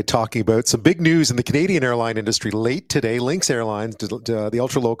us tonight talking about some big news in the Canadian airline industry. Late today, Lynx Airlines, the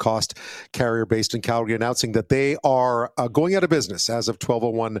ultra-low-cost carrier based in Calgary, announcing that they are going out of business as of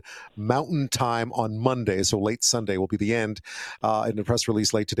 12:01 Mountain Time on Monday. So late Sunday will be the end. In a press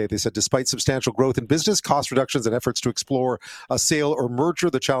release late today, they said, despite substantial growth in business, cost reductions, and efforts to explore a sale or merger,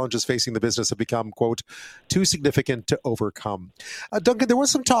 the challenges facing the business have become, quote, too significant to overcome. Duncan, there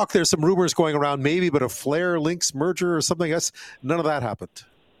was some talk there, some rumors going around maybe, but a Flair Lynx merger or something else. None of that happened.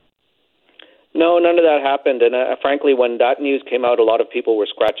 No, none of that happened. And frankly, when that news came out, a lot of people were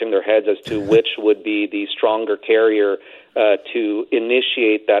scratching their heads as to which would be the stronger carrier to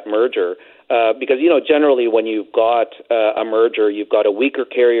initiate that merger. Because, generally when you've got a merger, you've got a weaker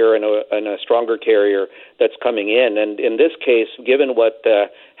carrier and a stronger carrier that's coming in. And in this case, given what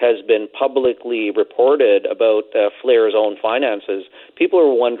has been publicly reported about Flair's own finances, people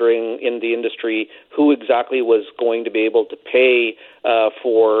are wondering in the industry who exactly was going to be able to pay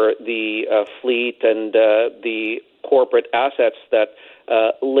for the fleet and the corporate assets that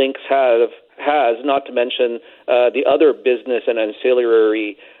Lynx has, not to mention the other business and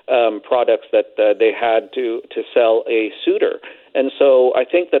ancillary products that they had to sell a suitor. And so I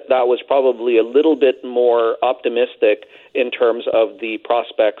think that was probably a little bit more optimistic in terms of the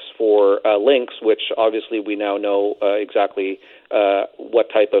prospects for Lynx, which obviously we now know exactly what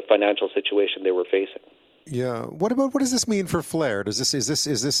type of financial situation they were facing. Yeah. What does this mean for Flair? Is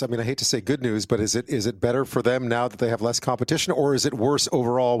this? I mean, I hate to say good news, but is it better for them now that they have less competition, or is it worse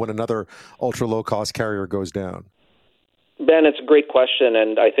overall when another ultra low cost carrier goes down? Ben, it's a great question,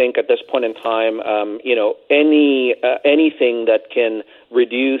 and I think at this point in time, anything that can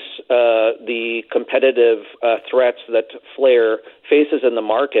reduce the competitive threats that Flair faces in the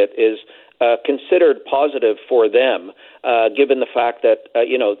market is considered positive for them, given the fact that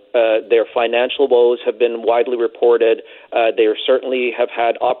their financial woes have been widely reported. They certainly have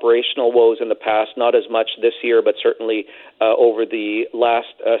had operational woes in the past, not as much this year, but certainly over the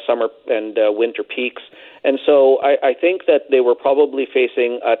last summer and winter peaks. And so I think that they were probably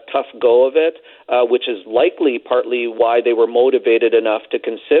facing a tough go of it, which is likely partly why they were motivated enough to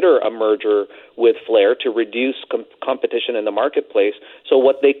consider a merger with Flair to reduce competition in the marketplace. So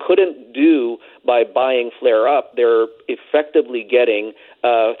what they couldn't do by buying Flair up, they're effectively getting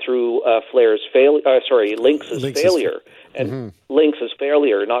through Lynx's failure. And Lynx's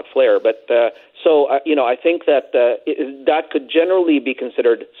failure, not Flair. But I think that that could generally be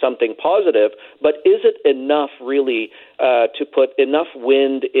considered something positive. But is it enough, really, to put enough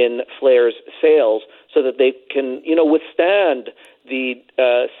wind in Flair's sails so that they can, withstand the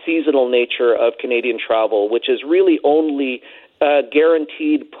seasonal nature of Canadian travel, which is really only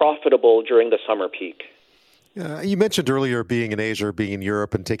guaranteed profitable during the summer peak? You mentioned earlier being in Asia or being in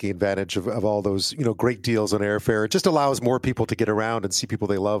Europe and taking advantage of all those, great deals on airfare. It just allows more people to get around and see people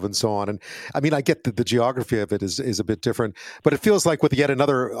they love and so on. And I mean, I get that the geography of it is a bit different, but it feels like with yet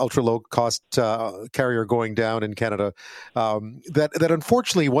another ultra low cost carrier going down in Canada, that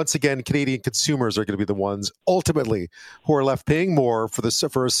unfortunately, once again, Canadian consumers are going to be the ones ultimately who are left paying more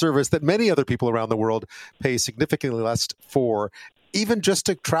for a service that many other people around the world pay significantly less for, even just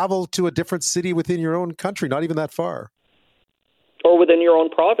to travel to a different city within your own country, not even that far. Or within your own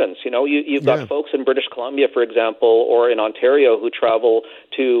province. You've got folks in British Columbia, for example, or in Ontario who travel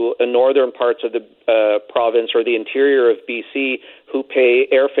to northern parts of the province or the interior of BC who pay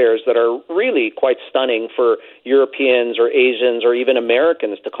airfares that are really quite stunning for Europeans or Asians or even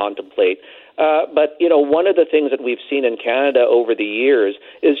Americans to contemplate. But one of the things that we've seen in Canada over the years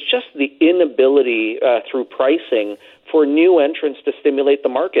is just the inability through pricing for new entrants to stimulate the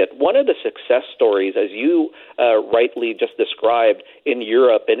market. One of the success stories, as you rightly just described, in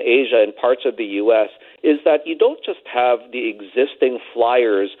Europe and Asia and parts of the U.S., is that you don't just have the existing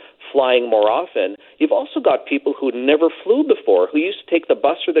flyers flying more often. You've also got people who never flew before, who used to take the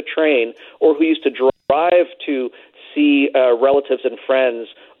bus or the train, or who used to drive to see relatives and friends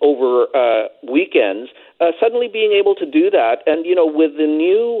over weekends, suddenly being able to do that. And, with the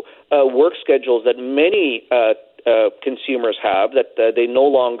new work schedules that many consumers have, that they no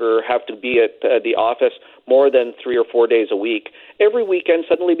longer have to be at the office more than 3 or 4 days a week, every weekend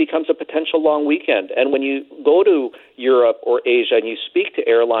suddenly becomes a potential long weekend. And when you go to Europe or Asia and you speak to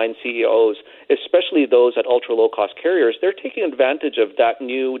airline CEOs, especially those at ultra-low-cost carriers, they're taking advantage of that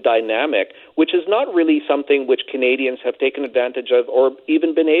new dynamic, which is not really something which Canadians have taken advantage of or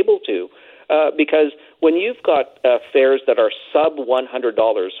even been able to. Because when you've got fares that are sub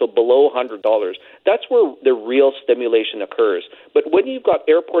 $100, so below $100, that's where the real stimulation occurs. But when you've got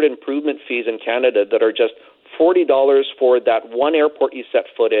airport improvement fees in Canada that are just $40 for that one airport you set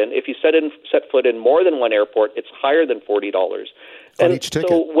foot in, if you set foot in more than one airport, it's higher than $40. On each ticket.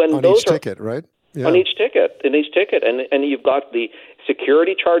 So when on each ticket, right? Yeah. On each ticket, and you've got the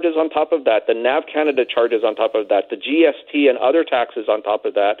security charges on top of that, the NAV Canada charges on top of that, the GST and other taxes on top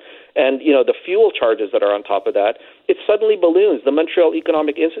of that, and the fuel charges that are on top of that. It suddenly balloons. The Montreal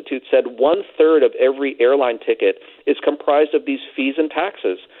Economic Institute said 1/3 of every airline ticket is comprised of these fees and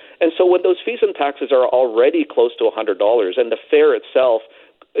taxes. And so when those fees and taxes are already close to $100 and the fare itself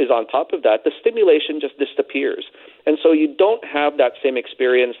is on top of that, the stimulation just disappears. And so you don't have that same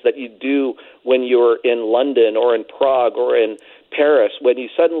experience that you do when you're in London or in Prague or in Paris, when you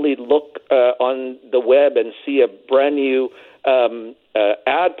suddenly look on the web and see a brand new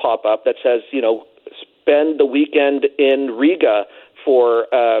ad pop up that says, spend the weekend in Riga for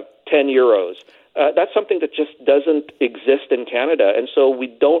 10 euros. That's something that just doesn't exist in Canada. And so we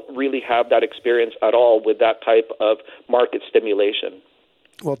don't really have that experience at all with that type of market stimulation.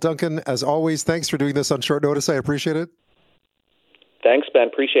 Well, Duncan, as always, thanks for doing this on short notice. I appreciate it. Thanks, Ben.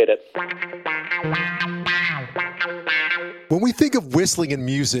 Appreciate it. When we think of whistling in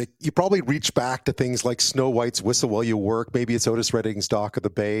music, you probably reach back to things like Snow White's Whistle While You Work. Maybe it's Otis Redding's Dock of the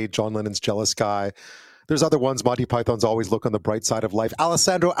Bay, John Lennon's Jealous Sky. There's other ones. Monty Python's Always Look on the Bright Side of Life.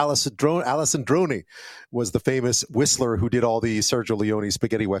 Alessandro Alessandroni was the famous whistler who did all the Sergio Leone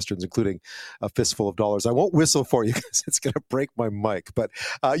spaghetti westerns, including A Fistful of Dollars. I won't whistle for you because it's going to break my mic, but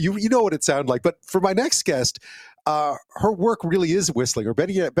you know what it sounded like. But for my next guest, her work really is whistling, or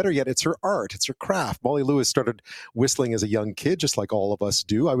better yet, it's her art, it's her craft. Molly Lewis started whistling as a young kid, just like all of us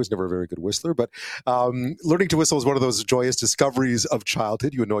do. I was never a very good whistler, but learning to whistle is one of those joyous discoveries of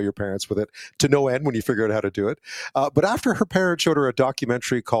childhood. You annoy your parents with it to no end when you figure out how to do it. But after her parents showed her a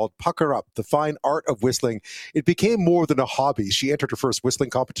documentary called Pucker Up, The Fine Art of Whistling, it became more than a hobby. She entered her first whistling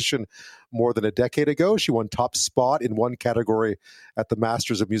competition more than a decade ago. She won top spot in one category at the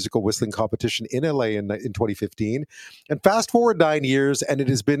Masters of Musical Whistling competition in LA in 2015. And fast forward 9 years, and it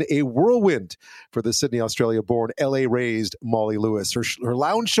has been a whirlwind for the Sydney, Australia-born, LA-raised Molly Lewis. Her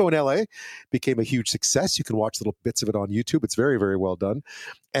lounge show in LA became a huge success. You can watch little bits of it on YouTube. It's very, very well done.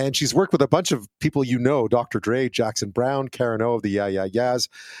 And she's worked with a bunch of people you know, Dr. Dre, Jackson Browne, Karen O of the Yeah Yeah Yeahs.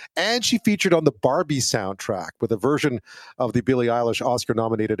 And she featured on the Barbie soundtrack with a version of the Billie Eilish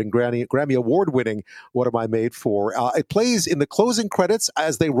Oscar-nominated and Grammy Award-winning What Am I Made For? It plays in the closing credits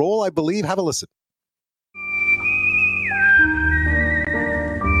as they roll, I believe. Have a listen.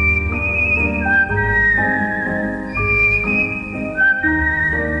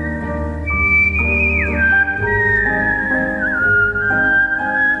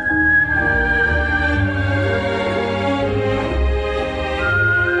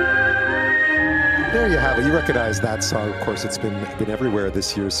 There you have it. You recognize that song. Of course, it's been everywhere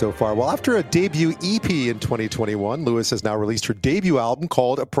this year so far. Well, after a debut EP in 2021, Lewis has now released her debut album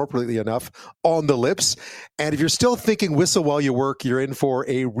called, appropriately enough, On the Lips. And if you're still thinking Whistle While You Work, you're in for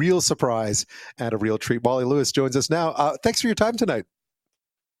a real surprise and a real treat. Molly Lewis joins us now. Thanks for your time tonight.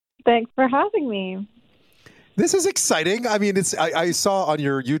 Thanks for having me. This is exciting. I mean, I saw on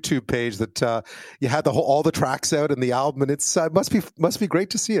your YouTube page that you had all the tracks out in the album, and it's must be great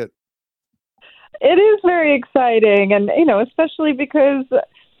to see it. It is very exciting, and especially because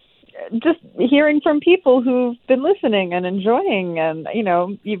just hearing from people who've been listening and enjoying, and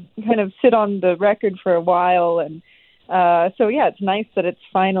you kind of sit on the record for a while, and so yeah, it's nice that it's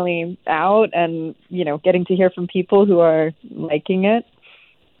finally out, and getting to hear from people who are liking it.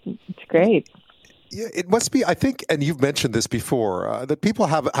 It's great. Yeah, it must be, I think, and you've mentioned this before, that people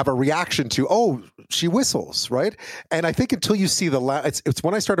have a reaction to, oh, she whistles, right? And I think until you see it's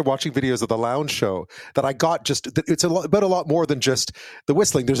when I started watching videos of the Lounge Show that I got it's about a lot more than just the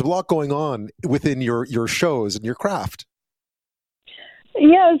whistling. There's a lot going on within your shows and your craft.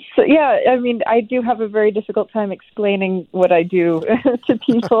 Yes, yeah. I mean, I do have a very difficult time explaining what I do to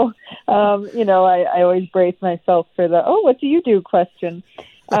people. I always brace myself for the, oh, what do you do question.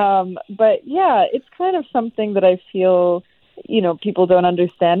 But yeah, it's kind of something that I feel, people don't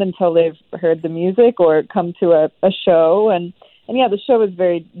understand until they've heard the music or come to a show. And yeah, the show is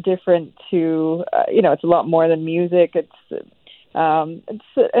very different to, it's a lot more than music. It's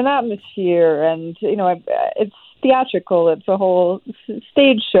an atmosphere, and, it's theatrical. It's a whole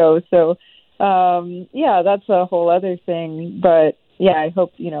stage show. So, yeah, that's a whole other thing. But yeah, I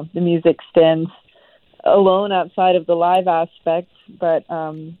hope, the music stands alone outside of the live aspect. But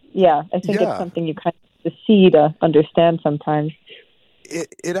yeah, I think it's something you kind of see to understand sometimes.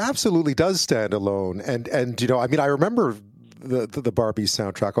 It absolutely does stand alone. And I remember the Barbie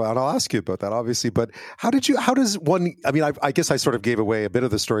soundtrack, and I'll ask you about that, obviously. But how does one, I guess I sort of gave away a bit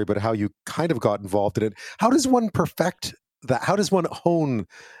of the story, but how you kind of got involved in it. How does one perfect that? How does one hone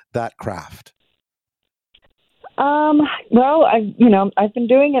that craft? Well, I've been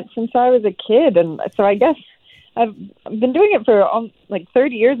doing it since I was a kid, and so I guess I've been doing it for like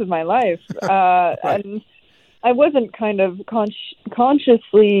 30 years of my life, right. And I wasn't kind of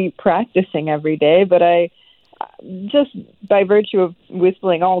consciously practicing every day, but I just by virtue of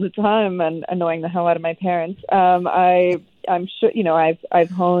whistling all the time and annoying the hell out of my parents, I'm sure I've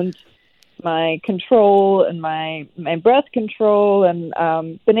honed my control and my breath control, and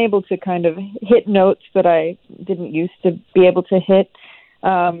been able to kind of hit notes that I didn't used to be able to hit.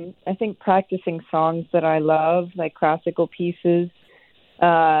 I think practicing songs that I love, like classical pieces,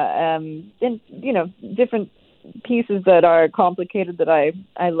 and different pieces that are complicated that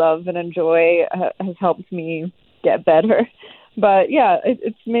I love and enjoy, has helped me get better. But yeah,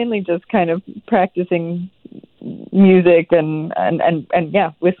 it's mainly just kind of practicing music and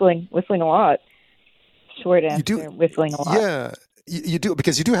yeah, whistling a lot. Short answer, whistling a lot. Yeah. You do,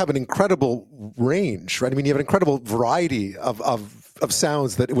 because you do have an incredible range, right? I mean, you have an incredible variety of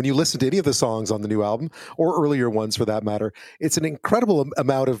sounds that when you listen to any of the songs on the new album, or earlier ones for that matter, it's an incredible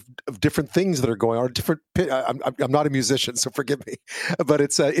amount of different things that are going on. Different. I'm not a musician, so forgive me, but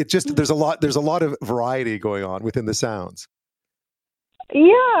it's just there's a lot of variety going on within the sounds.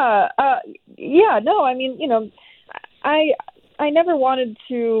 Yeah. No, I mean, I never wanted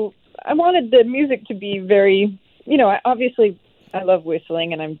to. I wanted the music to be very, obviously I love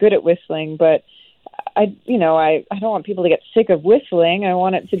whistling and I'm good at whistling, but I don't want people to get sick of whistling. I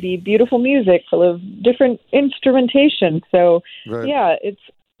want it to be beautiful music full of different instrumentation. So right. Yeah,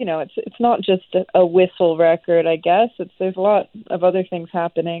 it's not just a whistle record, I guess. There's a lot of other things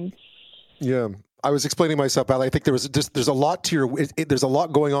happening. Yeah. I was explaining myself, Al. I think there's a lot to there's a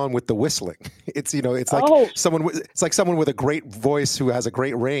lot going on with the whistling. It's like someone with a great voice who has a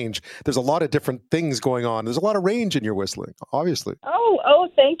great range. There's a lot of different things going on. There's a lot of range in your whistling, obviously. Oh,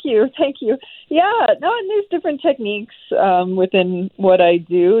 thank you. Yeah, no, and there's different techniques within what I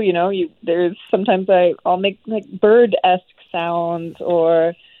do. There's sometimes I'll make like bird-esque sounds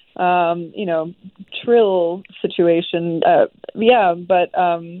or trill situation.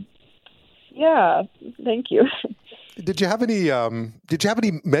 Yeah, thank you. Did you have any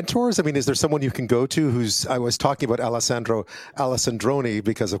mentors? I mean, is there someone you can go to I was talking about Alessandro Alessandroni,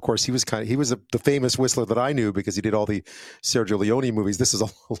 because of course he was the famous whistler that I knew because he did all the Sergio Leone movies. This is a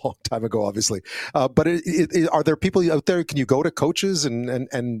long time ago, obviously. But are there people out there? Can you go to coaches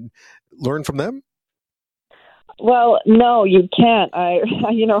and learn from them? Well, no, you can't.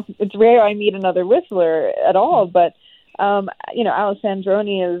 It's rare I meet another whistler at all, but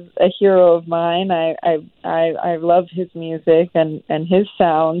Alessandroni is a hero of mine. I love his music and his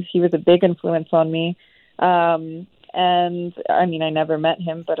sound. He was a big influence on me. And I mean, I never met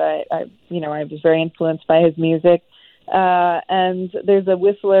him, but I was very influenced by his music. And there's a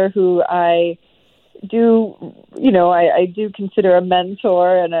whistler who I do consider a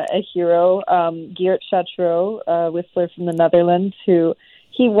mentor and a hero, Geert Chateau, a whistler from the Netherlands, who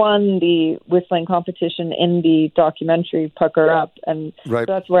he won the whistling competition in the documentary Pucker Up. And right.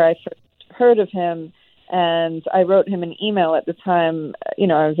 So that's where I first heard of him. And I wrote him an email at the time. I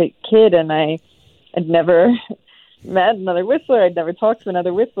was a kid and I had never met another whistler. I'd never talked to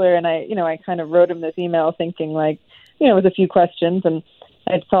another whistler. And I kind of wrote him this email thinking with a few questions. And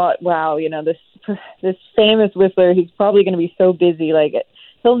I thought, wow, this famous whistler, he's probably going to be so busy.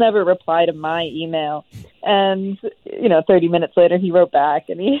 He'll never reply to my email. And, 30 minutes later, he wrote back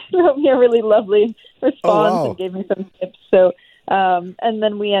and he wrote me a really lovely response and gave me some tips. So, and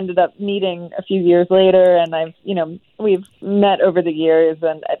then we ended up meeting a few years later, and we've met over the years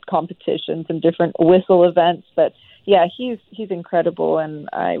and at competitions and different whistle events. But yeah, he's incredible. And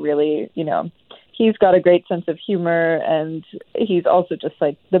I really, he's got a great sense of humor, and he's also just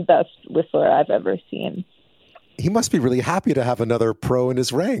the best whistler I've ever seen. He must be really happy to have another pro in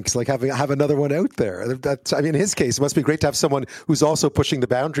his ranks, have another one out there. In his case, it must be great to have someone who's also pushing the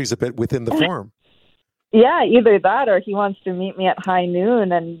boundaries a bit within the form. Yeah, either that or he wants to meet me at high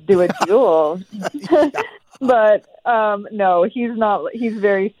noon and do a duel. But no, he's not. He's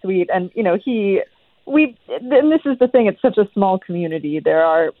very sweet, and and this is the thing. It's such a small community. There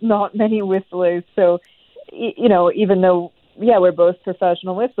are not many whistlers, so even though. Yeah, we're both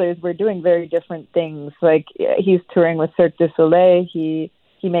professional whistlers. We're doing very different things. He's touring with Cirque du Soleil. He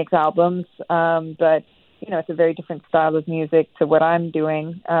makes albums, but it's a very different style of music to what I'm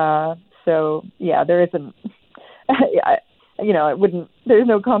doing. So yeah, there isn't. There's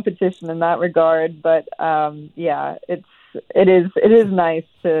no competition in that regard. But yeah, it is nice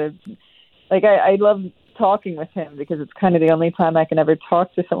to I love talking with him because it's kind of the only time I can ever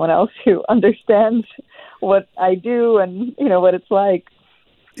talk to someone else who understands what I do and what it's like.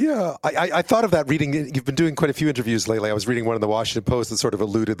 Yeah, I thought of that reading. You've been doing quite a few interviews lately. I was reading one in the Washington Post that sort of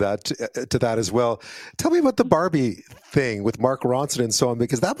alluded to that as well. Tell me about the Barbie thing with Mark Ronson and so on,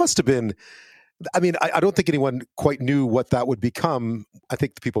 because that must have been. I don't think anyone quite knew what that would become. I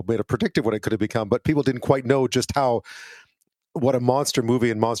think the people may have predicted what it could have become, but people didn't quite know just what a monster movie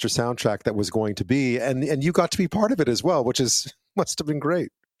and monster soundtrack that was going to be. And you got to be part of it as well, which must have been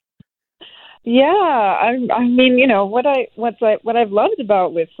great. Yeah, what I've loved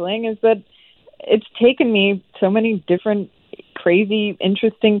about whistling is that it's taken me so many different crazy,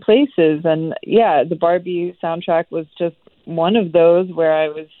 interesting places. And yeah, the Barbie soundtrack was just one of those where I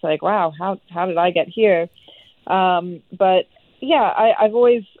was like, wow, how did I get here? But yeah, I've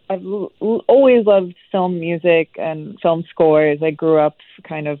always loved film music and film scores. I grew up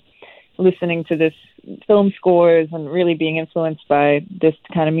kind of listening to this film scores and really being influenced by this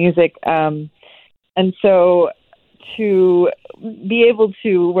kind of music. And so to be able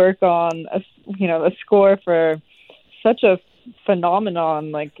to work on a score for such a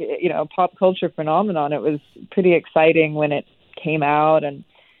phenomenon, pop culture phenomenon, it was pretty exciting when it came out. And,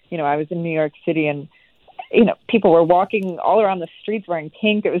 I was in New York City and, people were walking all around the streets wearing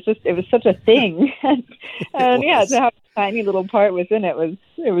pink. It was such a thing. and yeah, to have a tiny little part within it was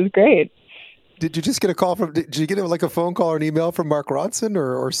great. Did you just get a call did you get a phone call or an email from Mark Ronson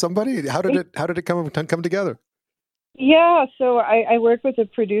or somebody? How did it come together? Yeah, so I work with a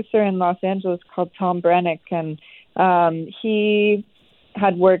producer in Los Angeles called Tom Brennick, and he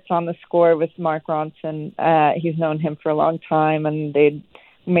had worked on the score with Mark Ronson. He's known him for a long time, and they'd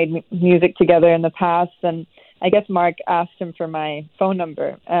made music together in the past. And I guess Mark asked him for my phone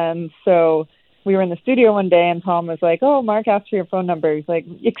number. And so we were in the studio one day, and Tom was like, oh, Mark asked for your phone number. He's like,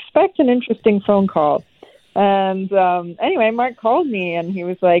 expect an interesting phone call. And anyway, Mark called me, and he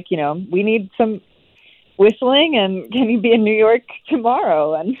was like, we need some whistling, and can you be in New York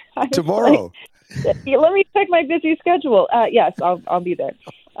tomorrow? And I was tomorrow? Like, let me check my busy schedule. Yes, I'll be there.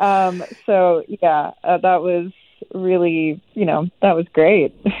 So yeah, that was really, that was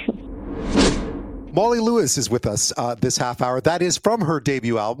great. Molly Lewis is with us this half hour. That is from her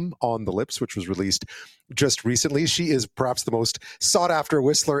debut album, On the Lips, which was released just recently. She is perhaps the most sought-after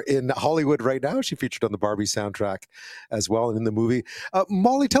whistler in Hollywood right now. She featured on the Barbie soundtrack as well and in the movie.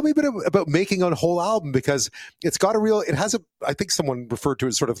 Molly, tell me a bit about making a whole album, because I think someone referred to it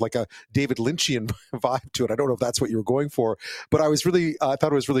as sort of like a David Lynchian vibe to it. I don't know if that's what you were going for, but I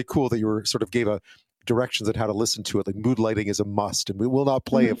thought it was really cool that you were sort of gave a directions on how to listen to it. Like mood lighting is a must, and we will not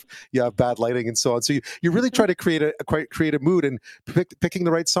play if you have bad lighting and so on. So you really try to create a mood, and picking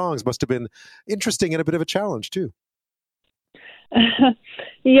the right songs must have been interesting and a bit of a challenge too.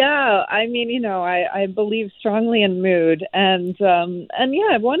 Yeah, I mean, I believe strongly in mood, and yeah,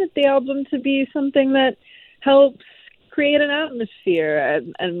 I wanted the album to be something that helps create an atmosphere,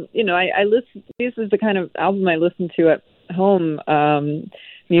 and I listen. This is the kind of album I listen to at home.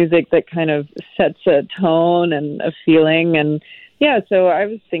 Music that kind of sets a tone and a feeling, and yeah. So I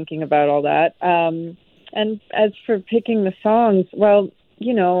was thinking about all that. And as for picking the songs, well,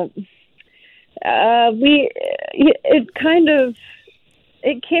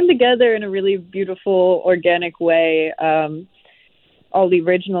 it came together in a really beautiful, organic way. All the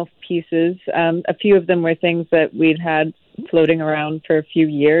original pieces, a few of them were things that we'd had floating around for a few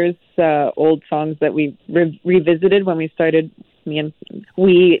years, old songs that we revisited when we started,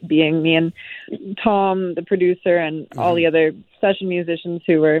 we being me and Tom, the producer, and all the other session musicians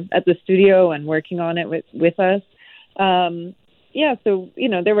who were at the studio and working on it with us. Yeah, so,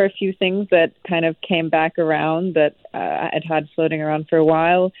 there were a few things that kind of came back around that I'd had floating around for a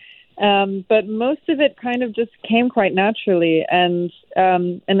while. But most of it kind of just came quite naturally. And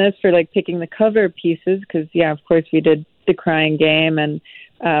as for like picking the cover pieces, because, yeah, of course we did The Crying Game and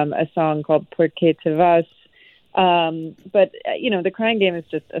a song called Porque Te Vas. But, The Crying Game is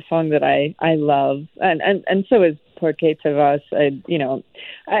just a song that I love. And so is Porque Te Vas.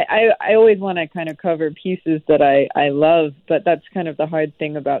 I always want to kind of cover pieces that I love, but that's kind of the hard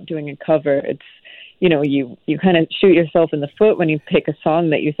thing about doing a cover. It's, you kind of shoot yourself in the foot when you pick a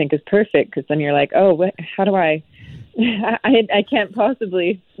song that you think is perfect, because then you're like, oh, how do I can't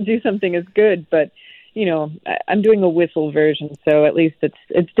possibly do something as good, but, I'm doing a whistle version, so at least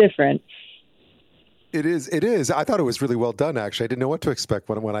it's different. It is. I thought it was really well done. Actually, I didn't know what to expect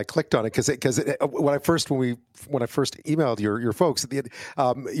when I clicked on it, because when I first emailed your folks,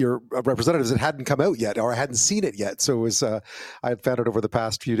 your representatives, it hadn't come out yet, or I hadn't seen it yet. So it was I had found it over the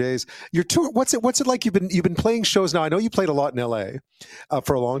past few days. Your tour, what's it like? You've been playing shows now. I know you played a lot in LA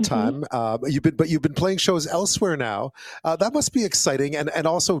for a long time. You've been playing shows elsewhere now. That must be exciting and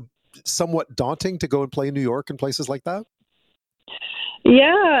also somewhat daunting to go and play in New York and places like that.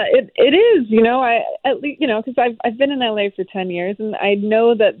 Yeah, it is. Because I've been in LA for 10 years, and I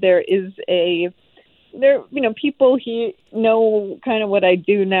know that there is people who know kind of what I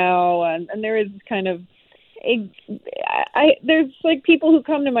do now, and there is kind of there's like people who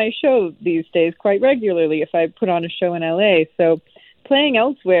come to my show these days quite regularly if I put on a show in LA. So playing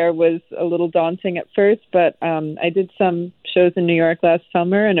elsewhere was a little daunting at first, but I did some shows in New York last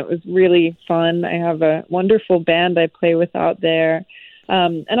summer, and it was really fun. I have a wonderful band I play with out there.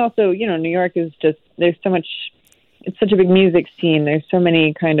 And also, New York is just, there's so much, it's such a big music scene. There's so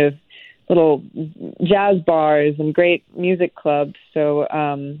many kind of little jazz bars and great music clubs. So,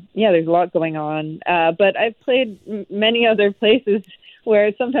 there's a lot going on. But I've played many other places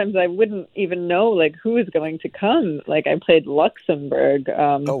where sometimes I wouldn't even know, like, who is going to come. Like, I played Luxembourg.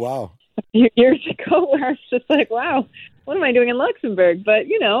 Oh, wow. A few years ago, where I was just like, wow, what am I doing in Luxembourg? But,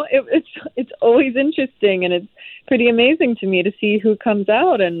 it's always interesting, and it's pretty amazing to me to see who comes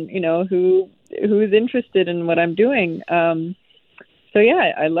out and, who's interested in what I'm doing. So,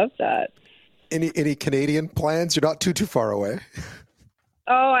 yeah, I love that. Any Canadian plans? You're not too far away.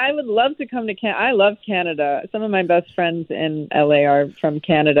 Oh, I would love to come to Canada. I love Canada. Some of my best friends in LA are from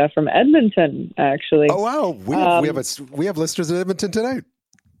Canada, from Edmonton, actually. Oh, wow. We have listeners in Edmonton tonight.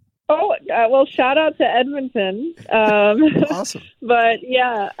 Oh, well, shout out to Edmonton. Awesome. But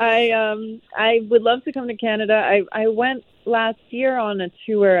yeah, I would love to come to Canada. I went last year on a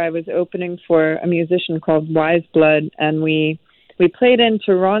tour. I was opening for a musician called Wise Blood, and we played in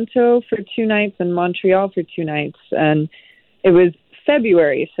Toronto for 2 nights and Montreal for 2 nights, and it was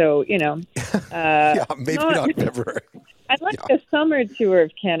February, so yeah, maybe not February. I'd like a summer tour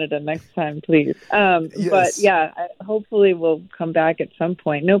of Canada next time, please. Yes. But yeah, hopefully we'll come back at some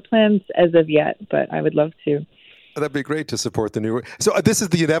point. No plans as of yet, but I would love to. That'd be great to support the new. So this is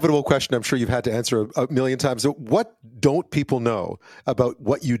the inevitable question I'm sure you've had to answer a million times. So what don't people know about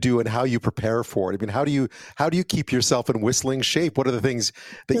what you do and how you prepare for it? I mean, how do you keep yourself in whistling shape? What are the things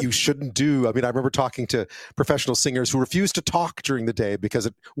that you shouldn't do? I mean, I remember talking to professional singers who refuse to talk during the day because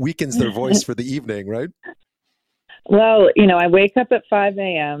it weakens their voice for the evening, right? Well, I wake up at 5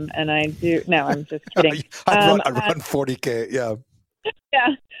 a.m. and I do. No, I'm just kidding. I run 40K. Yeah.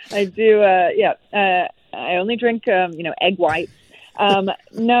 Yeah, I do. I only drink, egg whites. Well,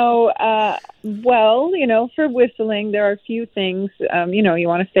 for whistling, there are a few things. You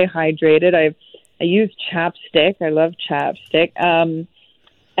want to stay hydrated. I use chapstick. I love chapstick.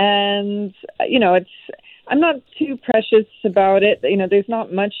 And, I'm not too precious about it. There's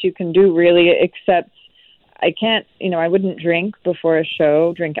not much you can do really, except I can't, I wouldn't drink before a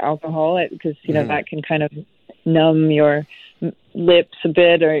show, drink alcohol, because, that can kind of numb your lips a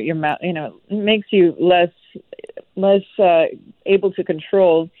bit, or your mouth, it makes you less able to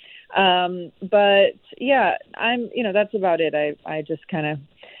control. But yeah, that's about it. I just kind of,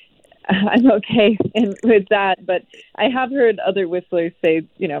 I'm okay with that. But I have heard other whistlers say,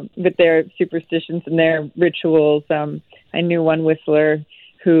 with their superstitions and their rituals. I knew one whistler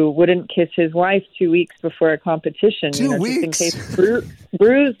who wouldn't kiss his wife 2 weeks before a competition, 2 weeks? just in case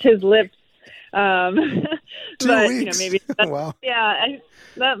bruised his lips. 2 but weeks. Maybe Wow. Yeah,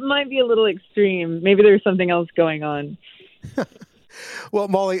 that might be a little extreme. Maybe there's something else going on. Well,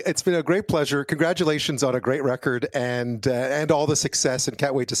 Molly, it's been a great pleasure. Congratulations on a great record and all the success, and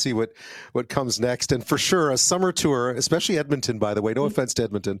can't wait to see what comes next. And for sure, a summer tour, especially Edmonton, by the way. No offense to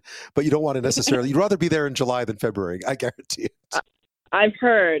Edmonton, but you don't want to necessarily. You'd rather be there in July than February. I guarantee it. I've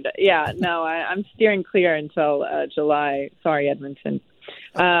heard. Yeah, no, I'm steering clear until July. Sorry, Edmonton.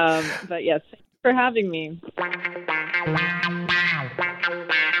 But yes, thanks for having me.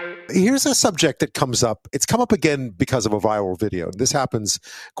 Here's a subject that comes up. It's come up again because of a viral video. This happens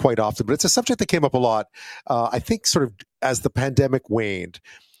quite often, but it's a subject that came up a lot, I think, sort of as the pandemic waned.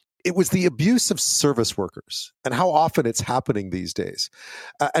 It was the abuse of service workers and how often it's happening these days,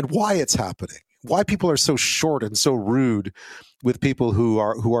 and why it's happening. Why people are so short and so rude with people who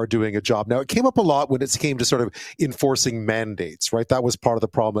are doing a job. Now, it came up a lot when it came to sort of enforcing mandates, right? That was part of the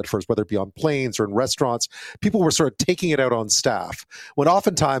problem at first, whether it be on planes or in restaurants. People were sort of taking it out on staff, when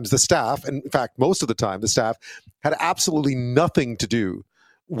oftentimes the staff, and in fact, most of the time, the staff had absolutely nothing to do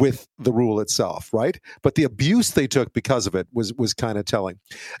with the rule itself, right? But the abuse they took because of it was kind of telling.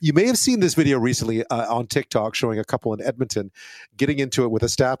 You may have seen this video recently on TikTok showing a couple in Edmonton getting into it with a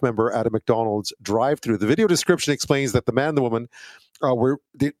staff member at a McDonald's drive-thru. The video description explains that the man and the woman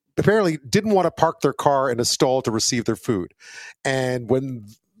apparently didn't want to park their car in a stall to receive their food. And when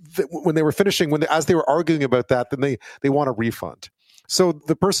they were finishing, as they were arguing about that, then they want a refund. So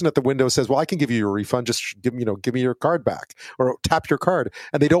the person at the window says, well, I can give you your refund. Just give me your card back, or tap your card.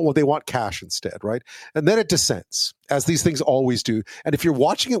 And they want cash instead, right? And then it descends, as these things always do. And if you're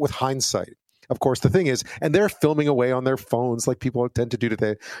watching it with hindsight, of course, the thing is, and they're filming away on their phones like people tend to do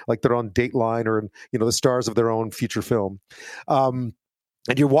today, like they're on Dateline or, the stars of their own feature film. And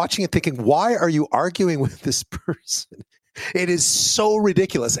you're watching it thinking, why are you arguing with this person? It is so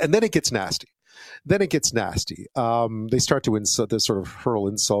ridiculous. And then it gets nasty. They start to sort of hurl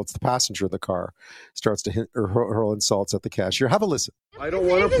insults. The passenger of the car starts to hurl insults at the cashier. Have a listen. I don't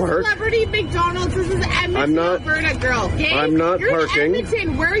want to park. Celebrity McDonald's. This is Edmonton, Alberta, girl. Okay? I'm not You're parking. In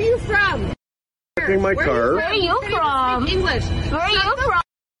Edmonton. Where are you from? Parking my car. Where are you from? English. Where are you from?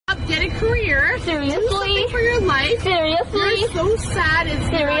 Get a career. Seriously? Do something for your life. Seriously? You're so sad.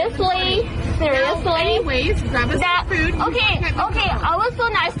 Seriously? Now, anyways, grab us some food. Okay, I was so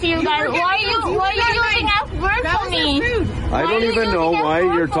nice to you guys. Why are you using that word for me? I don't even know why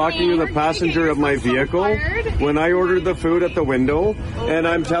you're talking to the passenger of my vehicle when I ordered the food at the window, and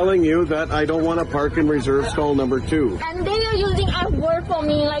I'm telling you that I don't want to park in reserve stall number 2. And they are using a word for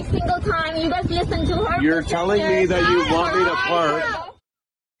me like single time. You guys listen to her. You're telling me that you want me to park.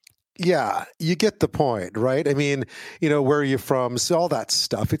 Yeah, you get the point, right? I mean, where are you from? So all that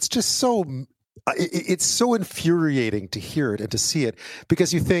stuff. It's just it's so infuriating to hear it and to see it,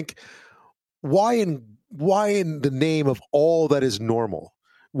 because you think, why in the name of all that is normal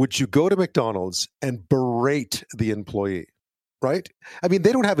would you go to McDonald's and berate the employee? Right? I mean,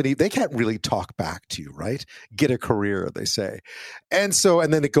 they can't really talk back to you, right? Get a career, they say. And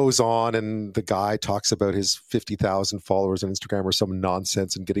then it goes on, and the guy talks about his 50,000 followers on Instagram or some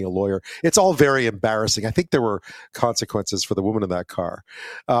nonsense and getting a lawyer. It's all very embarrassing. I think there were consequences for the woman in that car.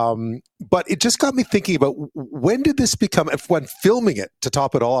 But it just got me thinking about, when did this become, when filming it, to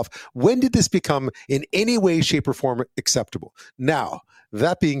top it all off, when did this become in any way, shape, or form acceptable? Now,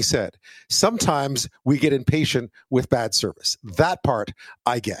 that being said, sometimes we get impatient with bad service. That part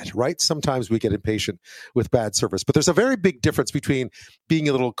I get, right? Sometimes we get impatient with bad service. But there's a very big difference between being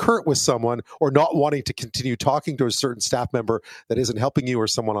a little curt with someone or not wanting to continue talking to a certain staff member that isn't helping you, or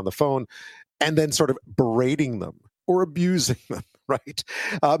someone on the phone, and then sort of berating them or abusing them, right?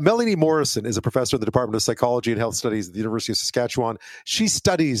 Melanie Morrison is a professor in the Department of Psychology and Health Studies at the University of Saskatchewan. She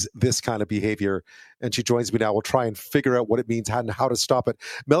studies this kind of behavior, and she joins me now. We'll try and figure out what it means and how to stop it.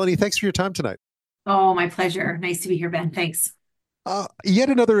 Melanie, thanks for your time tonight. Oh, my pleasure. Nice to be here, Ben. Thanks. Yet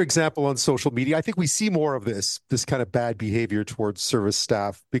another example on social media. I think we see more of this kind of bad behavior towards service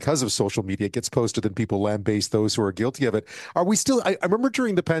staff because of social media. It gets posted and people lambaste those who are guilty of it. Are we still, I remember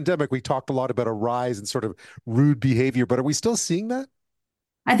during the pandemic, we talked a lot about a rise in sort of rude behavior, but are we still seeing that?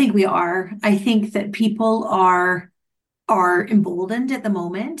 I think we are. I think that people are emboldened at the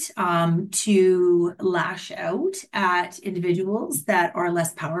moment to lash out at individuals that are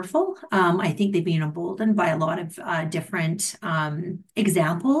less powerful. I think they've been emboldened by a lot of different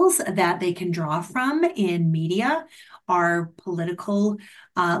examples that they can draw from in media, our political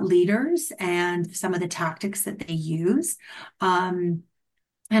leaders, and some of the tactics that they use. And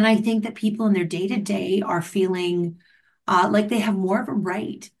I think that people in their day to day are feeling like they have more of a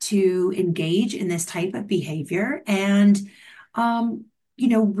right to engage in this type of behavior and,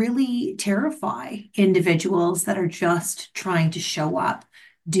 really terrify individuals that are just trying to show up,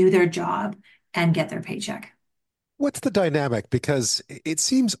 do their job, and get their paycheck. What's the dynamic? Because it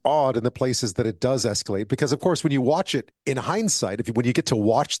seems odd in the places that it does escalate. Because of course, when you watch it in hindsight, when you get to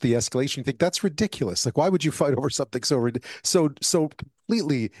watch the escalation, you think that's ridiculous. Like, why would you fight over something so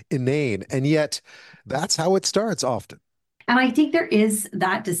completely inane? And yet, that's how it starts often. And I think there is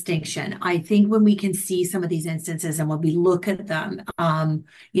that distinction. I think when we can see some of these instances and when we look at them,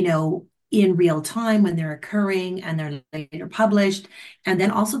 in real time when they're occurring and they're later published, and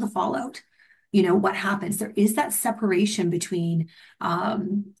then also the fallout, what happens? There is that separation between,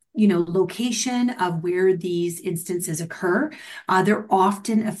 location of where these instances occur. They're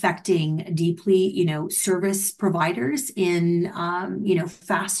often affecting deeply, service providers in,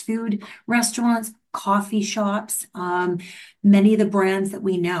 fast food restaurants, coffee shops, many of the brands that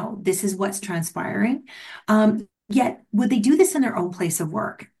we know. This is what's transpiring. Yet, would they do this in their own place of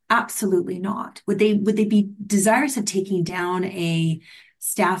work? Absolutely not. Would they be desirous of taking down a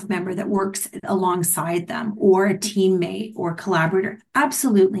staff member that works alongside them or a teammate or collaborator?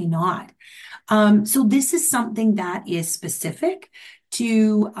 Absolutely not. So this is something that is specific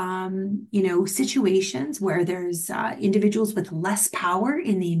to, situations where there's individuals with less power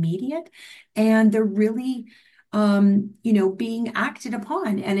in the immediate, and they're really, being acted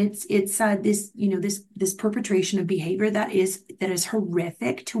upon. And it's this perpetration of behavior that is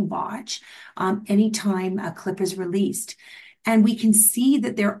horrific to watch anytime a clip is released. And we can see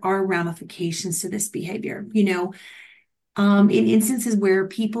that there are ramifications to this behavior, in instances where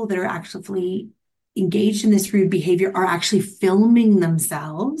people that are actually engaged in this rude behavior are actually filming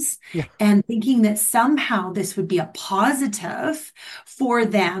themselves and thinking that somehow this would be a positive for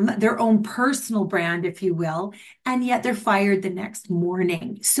them, their own personal brand, if you will, and yet they're fired the next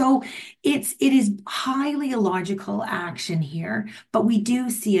morning. So it is highly illogical action here, but we do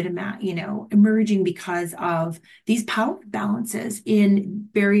see it, emerging because of these power balances in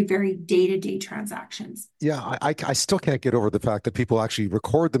very, very day-to-day transactions. Yeah, I still can't get over the fact that people actually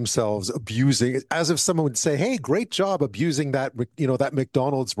record themselves abusing, as if someone would say, "Hey, great job abusing that, that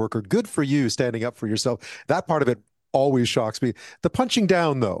McDonald's worker. Good for you, standing up for yourself." That part of it always shocks me. The punching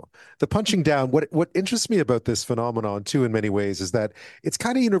down, though, what interests me about this phenomenon too, in many ways, is that it's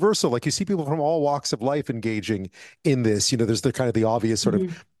kind of universal. Like, you see people from all walks of life engaging in this. There's the kind of the obvious sort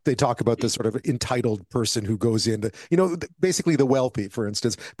of, they talk about this sort of entitled person who goes into, basically the wealthy, for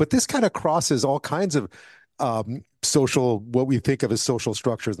instance. But this kind of crosses all kinds of what we think of as social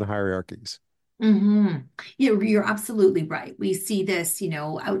structures and hierarchies. You're absolutely right. We see this,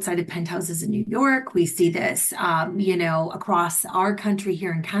 outside of penthouses in New York. We see this, across our country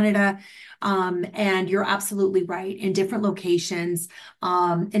here in Canada. And you're absolutely right. In different locations,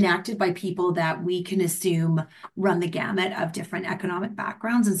 enacted by people that we can assume run the gamut of different economic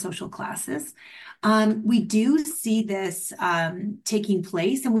backgrounds and social classes. We do see this taking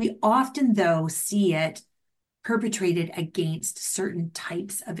place, and we often, though, see it perpetrated against certain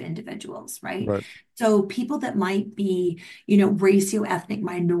types of individuals, right? So people that might be, racio-ethnic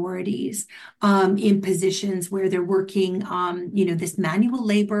minorities in positions where they're working, this manual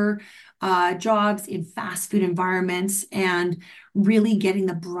labor jobs in fast food environments, and really getting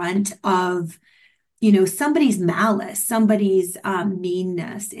the brunt of, somebody's malice, somebody's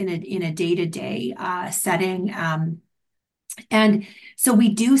meanness in a day-to-day setting. And so we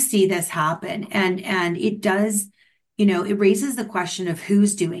do see this happen, and it does, it raises the question of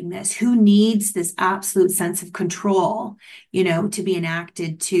who's doing this, who needs this absolute sense of control, to be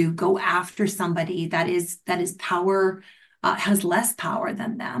enacted to go after somebody that is power has less power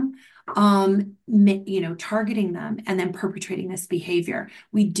than them, targeting them and then perpetrating this behavior.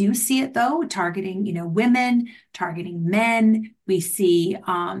 We do see it though, targeting, women, targeting men. We see,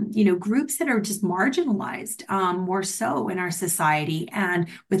 groups that are just marginalized, more so in our society, and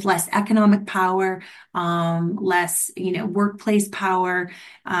with less economic power, less, workplace power,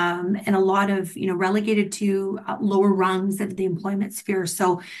 and a lot of, relegated to lower rungs of the employment sphere.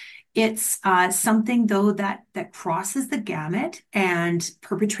 So it's something, though, that crosses the gamut, and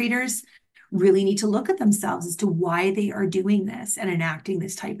perpetrators really need to look at themselves as to why they are doing this and enacting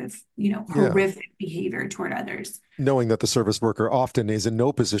this type of, horrific behavior toward others. Knowing that the service worker often is in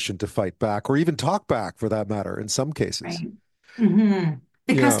no position to fight back or even talk back, for that matter, in some cases. Right. Mm-hmm.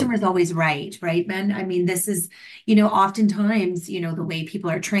 The customer is always right, Ben? I mean, this is, oftentimes, the way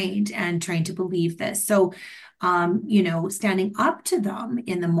people are trained to believe this. So, standing up to them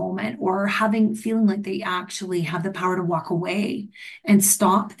in the moment, or feeling like they actually have the power to walk away and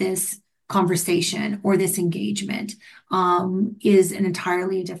stop this conversation or this engagement, is an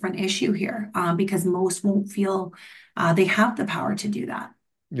entirely different issue here, because most won't feel they have the power to do that.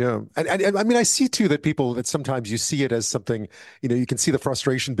 Yeah. And I mean, I see too that sometimes you see it as something, you can see the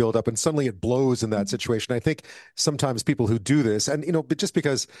frustration build up and suddenly it blows in that situation. I think sometimes people who do this, and, but just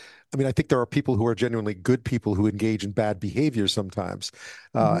because, I think there are people who are genuinely good people who engage in bad behavior sometimes.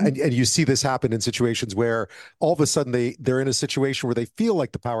 And you see this happen in situations where all of a sudden they're in a situation where they feel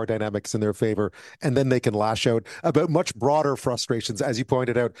like the power dynamics in their favor, and then they can lash out about much broader frustrations, as you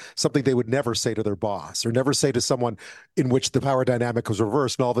pointed out, something they would never say to their boss or never say to someone in which the power dynamic was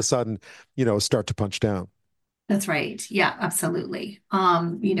reversed, and all of a sudden, start to punch down. That's right. Yeah, absolutely.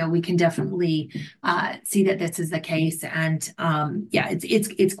 We can definitely see that this is the case, and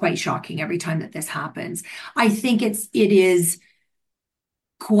it's quite shocking every time that this happens. I think it is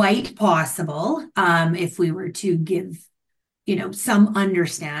quite possible, if we were to give, some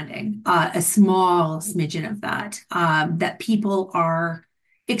understanding, a small smidgen of that, that people are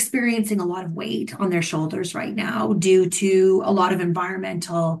experiencing a lot of weight on their shoulders right now due to a lot of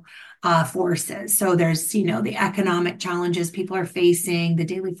environmental forces. So there's, the economic challenges people are facing, the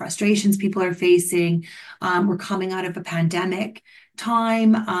daily frustrations people are facing. We're coming out of a pandemic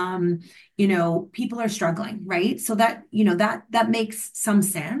time. People are struggling, right? So that, that makes some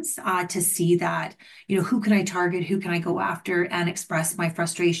sense, to see that, who can I target? Who can I go after and express my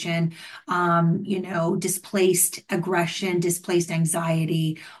frustration? Displaced aggression, displaced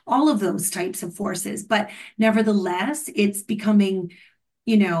anxiety, all of those types of forces. But nevertheless, it's becoming,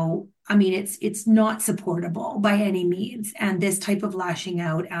 it's not supportable by any means. And this type of lashing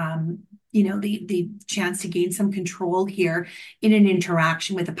out, the chance to gain some control here in an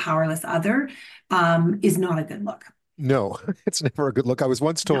interaction with a powerless other, is not a good look. No, it's never a good look. I was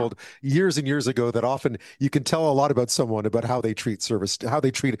once told years and years ago that often you can tell a lot about someone about how they treat service, how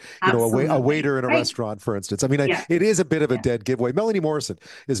they treat, a waiter in a restaurant, for instance. It is a bit of a dead giveaway. Melanie Morrison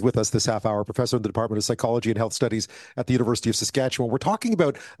is with us this half hour, professor in the Department of Psychology and Health Studies at the University of Saskatchewan. We're talking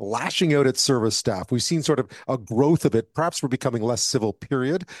about lashing out at service staff. We've seen sort of a growth of it. Perhaps we're becoming less civil,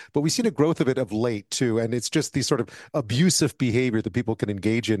 period, but we've seen a growth of it of late too. And it's just the sort of abusive behavior that people can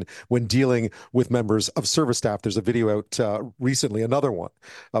engage in when dealing with members of service staff. There's a video out recently, another one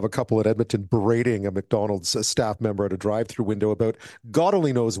of a couple at Edmonton berating a McDonald's staff member at a drive-through window about God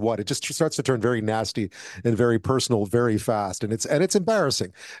only knows what. It just starts to turn very nasty and very personal very fast, and it's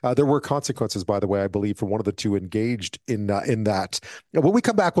embarrassing. There were consequences, by the way, I believe, for one of the two engaged in that. When we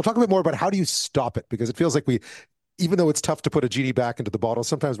come back, we'll talk a bit more about how do you stop it, because it feels like even though it's tough to put a genie back into the bottle,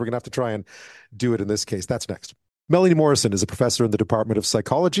 sometimes we're going to have to try and do it in this case. That's next. Melanie Morrison is a professor in the Department of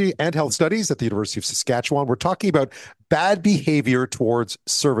Psychology and Health Studies at the University of Saskatchewan. We're talking about bad behavior towards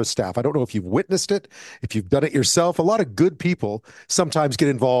service staff. I don't know if you've witnessed it, if you've done it yourself. A lot of good people sometimes get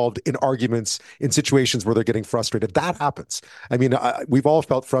involved in arguments in situations where they're getting frustrated. That happens. We've all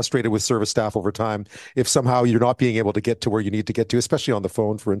felt frustrated with service staff over time if somehow you're not being able to get to where you need to get to, especially on the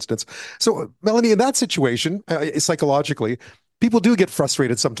phone, for instance. So, Melanie, in that situation, psychologically, people do get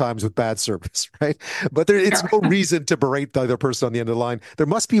frustrated sometimes with bad service, right? But it's no reason to berate the other person on the end of the line. There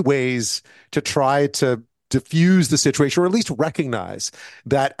must be ways to try to diffuse the situation, or at least recognize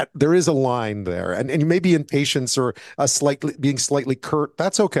that there is a line there. And you may be impatience or being slightly curt.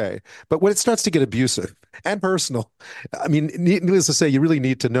 That's okay. But when it starts to get abusive and personal, needless to say, you really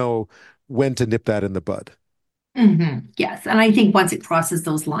need to know when to nip that in the bud. Mm-hmm. Yes. And I think once it crosses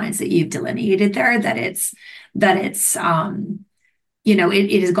those lines that you've delineated there, that it's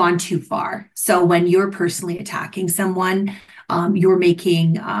it has gone too far. So when you're personally attacking someone, you're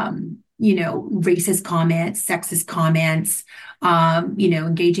making, racist comments, sexist comments,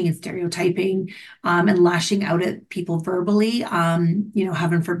 engaging in stereotyping, and lashing out at people verbally,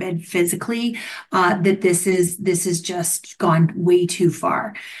 heaven forbid physically, that this is just gone way too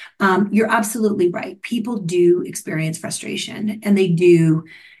far. You're absolutely right. People do experience frustration, and they do,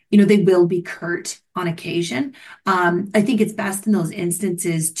 they will be curt on occasion. I think it's best in those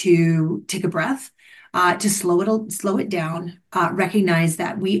instances to take a breath, to slow it down, recognize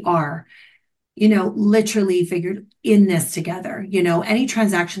that we are, literally figured in this together. Any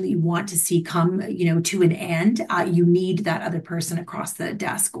transaction that you want to see come, to an end, you need that other person across the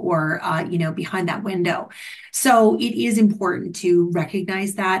desk or, behind that window. So it is important to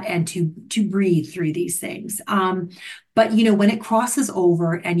recognize that and to breathe through these things. But, when it crosses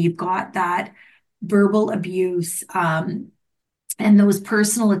over and you've got that verbal abuse, and those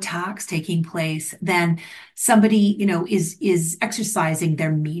personal attacks taking place, then somebody, is exercising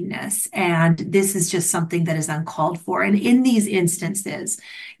their meanness. And this is just something that is uncalled for. And in these instances,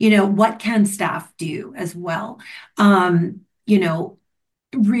 what can staff do as well?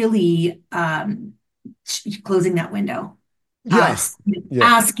 Really closing that window. Yes.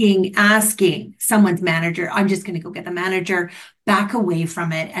 Asking someone's manager, I'm just going to go get the manager, back away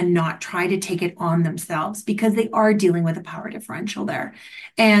from it and not try to take it on themselves, because they are dealing with a power differential there.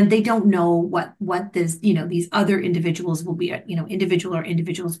 And they don't know what this, these other individuals will be,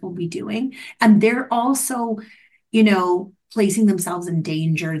 individuals will be doing. And they're also, placing themselves in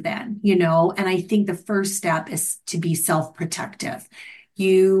danger then, and I think the first step is to be self-protective.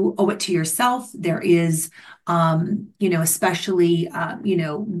 You owe it to yourself. There is, especially,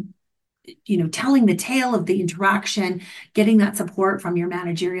 telling the tale of the interaction, getting that support from your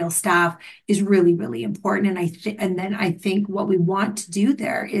managerial staff is really, really important. And then I think what we want to do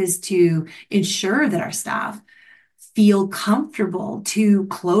there is to ensure that our staff feel comfortable to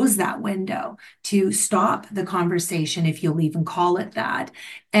close that window, to stop the conversation, if you'll even call it that,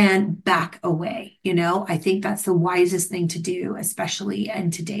 and back away. I think that's the wisest thing to do, especially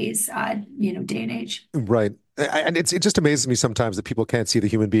in today's, day and age. Right. And it just amazes me sometimes that people can't see the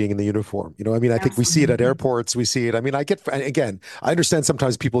human being in the uniform. I think we see it at airports. We see it. I understand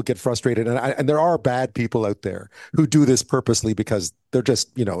sometimes people get frustrated, and there are bad people out there who do this purposely because they're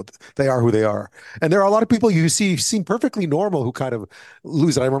just, they are who they are. And there are a lot of people you see seem perfectly normal who kind of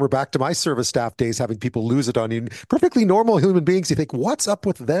lose it. I remember back to my service staff days having people lose it on you. Perfectly normal human beings. You think, what's up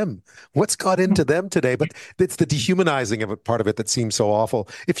with them? What's got into them today? But it's the dehumanizing of it, part of it, that seems so awful.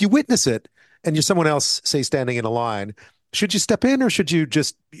 If you witness it, and you're someone else, say, standing in a line, should you step in, or should you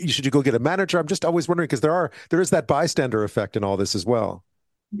go get a manager? I'm just always wondering, because there is that bystander effect in all this as well.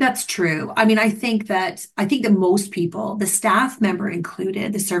 That's true. I think that most people, the staff member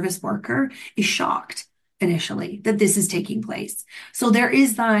included, the service worker, is shocked initially that this is taking place. So there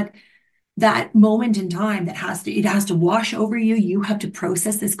is that moment in time that has to wash over you. You have to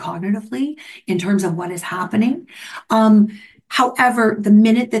process this cognitively in terms of what is happening. However, the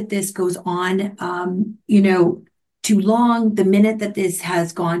minute that this goes on, too long, the minute that this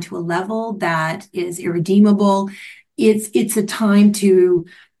has gone to a level that is irredeemable, it's a time to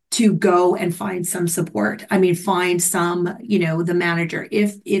go and find some support. Find some, the manager.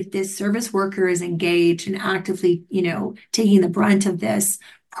 If this service worker is engaged and actively, taking the brunt of this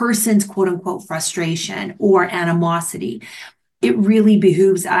person's quote unquote frustration or animosity, it really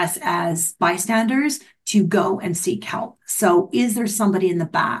behooves us as bystanders to go and seek help. So is there somebody in the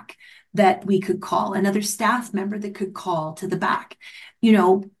back that we could call, another staff member that could call to the back,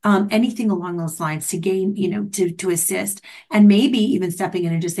 anything along those lines to gain, to assist, and maybe even stepping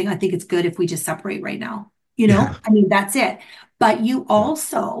in and just saying, I think it's good if we just separate right now, that's it. But you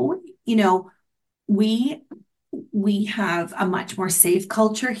also, we have a much more safe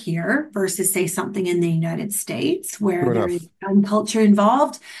culture here versus, say, something in the United States where there is gun culture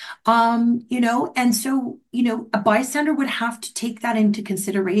involved. And so, a bystander would have to take that into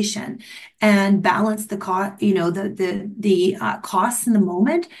consideration and balance the cost, the costs in the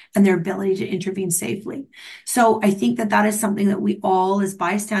moment and their ability to intervene safely. So I think that is something that we all as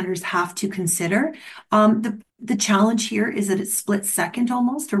bystanders have to consider. The challenge here is that it's split second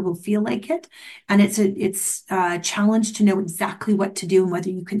almost, or will feel like it. And it's a challenge to know exactly what to do and whether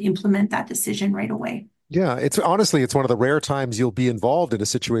you can implement that decision right away. Yeah, it's one of the rare times you'll be involved in a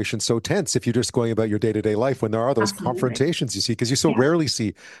situation so tense if you're just going about your day-to-day life, when there are those confrontations you see, because you so rarely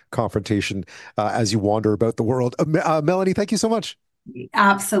see confrontation as you wander about the world. Melanie, thank you so much.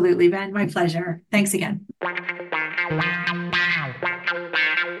 Absolutely, Ben. My pleasure. Thanks again.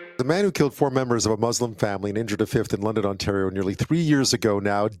 The man who killed 4 members of a Muslim family and injured a 5th in London, Ontario, nearly 3 years ago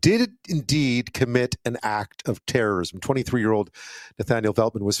now, did indeed commit an act of terrorism. 23-year-old Nathaniel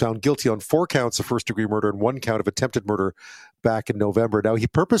Veltman was found guilty on 4 counts of first-degree murder and 1 count of attempted murder back in November. Now, he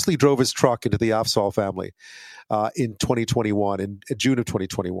purposely drove his truck into the Afzal family in 2021, in June of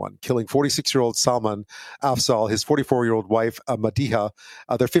 2021, killing 46-year-old Salman Afzal, his 44-year-old wife, Madiha,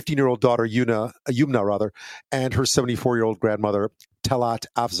 their 15-year-old daughter, Yumna, and her 74-year-old grandmother, Talat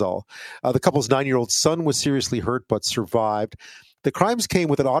Afzal. The couple's 9-year-old son was seriously hurt but survived. The crimes came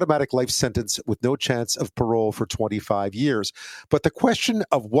with an automatic life sentence with no chance of parole for 25 years. But the question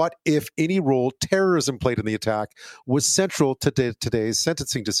of what, if any, role terrorism played in the attack was central to today's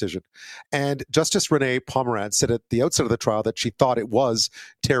sentencing decision. And Justice Renee Pomerantz said at the outset of the trial that she thought it was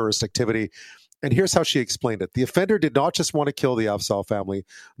terrorist activity. And here's how she explained it. The offender did not just want to kill the Afzal family,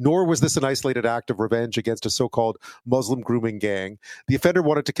 nor was this an isolated act of revenge against a so-called Muslim grooming gang. The offender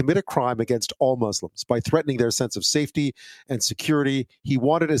wanted to commit a crime against all Muslims by threatening their sense of safety and security. He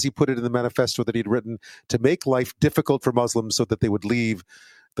wanted, as he put it in the manifesto that he'd written, to make life difficult for Muslims so that they would leave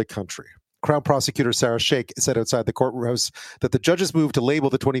the country. Crown Prosecutor Sarah Sheikh said outside the courthouse that the judge's move to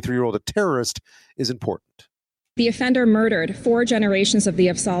label the 23-year-old a terrorist is important. The offender murdered 4 generations of the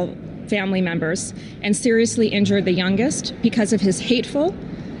Afzal family members and seriously injured the youngest because of his hateful,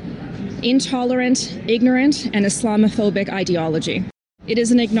 intolerant, ignorant, and Islamophobic ideology. It is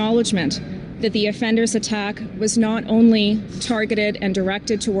an acknowledgement that the offender's attack was not only targeted and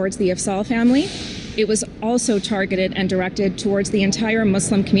directed towards the Afzal family, it was also targeted and directed towards the entire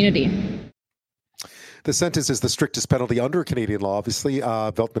Muslim community. The sentence is the strictest penalty under Canadian law. Obviously,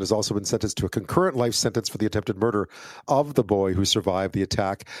 Veltman has also been sentenced to a concurrent life sentence for the attempted murder of the boy who survived the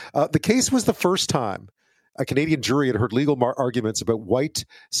attack. The case was the first time a Canadian jury had heard legal arguments about white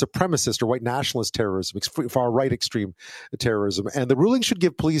supremacist or white nationalist terrorism, far-right extreme terrorism. And the ruling should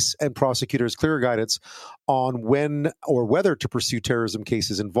give police and prosecutors clear guidance on when or whether to pursue terrorism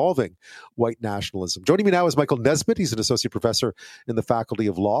cases involving white nationalism. Joining me now is Michael Nesbitt. He's an associate professor in the Faculty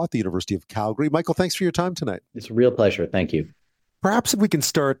of Law at the University of Calgary. Michael, thanks for your time tonight. It's a real pleasure. Thank you. Perhaps if we can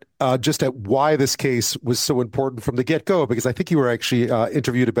start just at why this case was so important from the get-go, because I think you were actually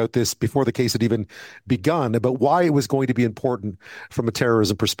interviewed about this before the case had even begun, about why it was going to be important from a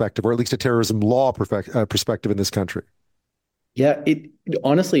terrorism perspective, or at least a terrorism law perspective in this country. Yeah,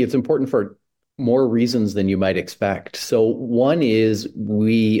 honestly, it's important for more reasons than you might expect. So one is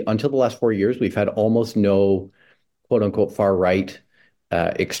until the last 4 years, we've had almost no quote-unquote far-right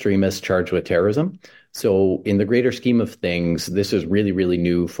extremists charged with terrorism. So in the greater scheme of things, this is really, really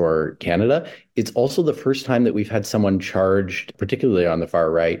new for Canada. It's also the first time that we've had someone charged, particularly on the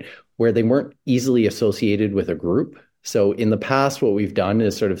far right, where they weren't easily associated with a group. So in the past, what we've done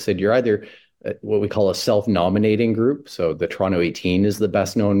is sort of said you're either what we call a self-nominating group. So the Toronto 18 is the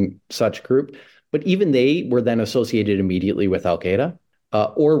best known such group. But even they were then associated immediately with Al-Qaeda,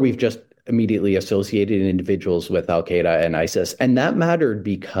 or we've just immediately associated individuals with Al-Qaeda and ISIS. And that mattered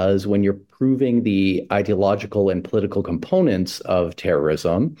because when you're proving the ideological and political components of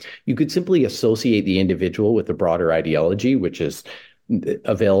terrorism, you could simply associate the individual with the broader ideology, which is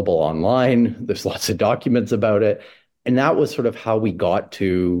available online. There's lots of documents about it. And that was sort of how we got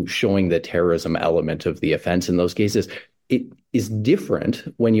to showing the terrorism element of the offense in those cases. It is different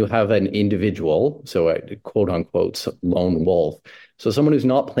when you have an individual, so a quote unquote lone wolf. So someone who's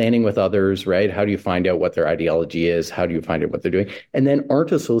not planning with others, right? How do you find out what their ideology is? How do you find out what they're doing? And then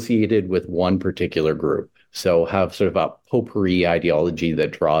aren't associated with one particular group. So have sort of a potpourri ideology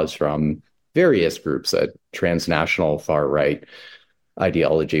that draws from various groups. A transnational far right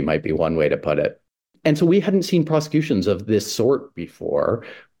ideology might be one way to put it. And so we hadn't seen prosecutions of this sort before,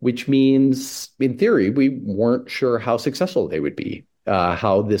 which means, in theory, we weren't sure how successful they would be,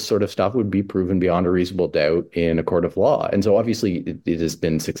 how this sort of stuff would be proven beyond a reasonable doubt in a court of law. And so obviously it has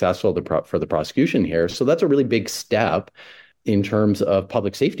been successful for the prosecution here. So that's a really big step in terms of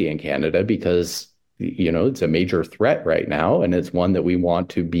public safety in Canada because, it's a major threat right now. And it's one that we want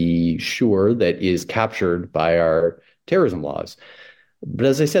to be sure that is captured by our terrorism laws. But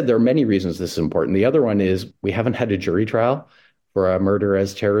as I said, there are many reasons this is important. The other one is we haven't had a jury trial for a murder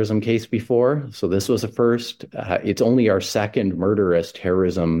as terrorism case before. So this was a first. It's only our second murder as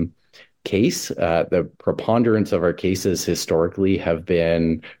terrorism case. The preponderance of our cases historically have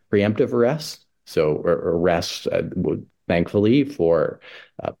been preemptive arrests. So arrests, thankfully, for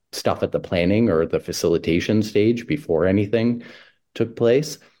stuff at the planning or the facilitation stage before anything took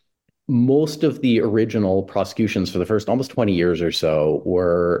place. Most of the original prosecutions for the first almost 20 years or so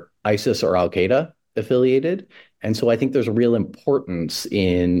were ISIS or Al-Qaeda affiliated. And so I think there's a real importance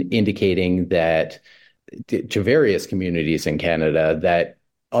in indicating that to various communities in Canada that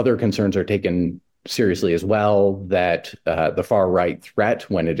other concerns are taken seriously as well, that the far right threat,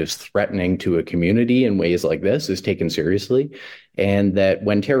 when it is threatening to a community in ways like this, is taken seriously, and that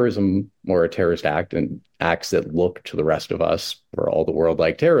when terrorism or a terrorist act and acts that look to the rest of us or all the world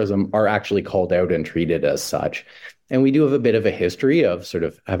like terrorism are actually called out and treated as such. And we do have a bit of a history of sort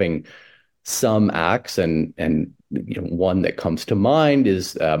of having some acts, and one that comes to mind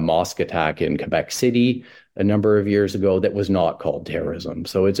is a mosque attack in Quebec City a number of years ago that was not called terrorism.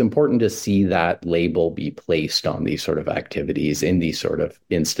 So it's important to see that label be placed on these sort of activities in these sort of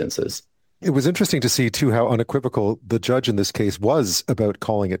instances. It was interesting to see, too, how unequivocal the judge in this case was about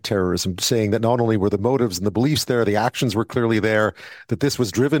calling it terrorism, saying that not only were the motives and the beliefs there, the actions were clearly there, that this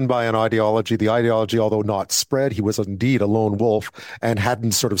was driven by an ideology. The ideology, although not spread, he was indeed a lone wolf and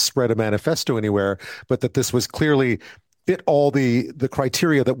hadn't sort of spread a manifesto anywhere, but that this was clearly fit all the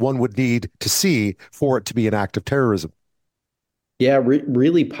criteria that one would need to see for it to be an act of terrorism. Yeah,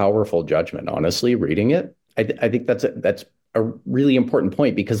 really powerful judgment, honestly, reading it. I think that's a really important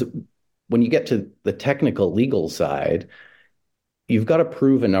point, because when you get to the technical legal side, you've got to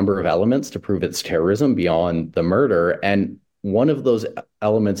prove a number of elements to prove it's terrorism beyond the murder. And one of those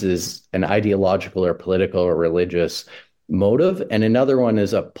elements is an ideological or political or religious motive, and another one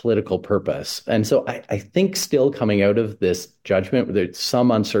is a political purpose. And so I think still coming out of this judgment, there's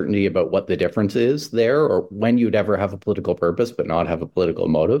some uncertainty about what the difference is there, or when you'd ever have a political purpose but not have a political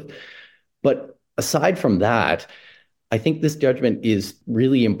motive. But aside from that, I think this judgment is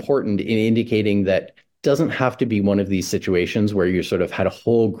really important in indicating that it doesn't have to be one of these situations where you sort of had a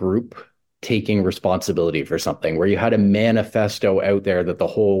whole group taking responsibility for something, where you had a manifesto out there that the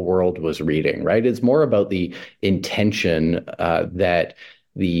whole world was reading, right? It's more about the intention that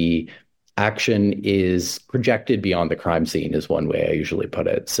the action is projected beyond the crime scene, is one way I usually put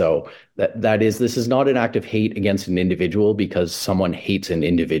it. So this is not an act of hate against an individual because someone hates an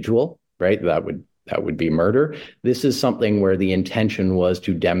individual, right? That would be murder. This is something where the intention was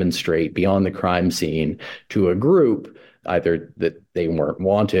to demonstrate beyond the crime scene to a group either that they weren't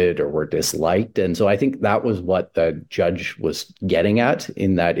wanted or were disliked. And so I think that was what the judge was getting at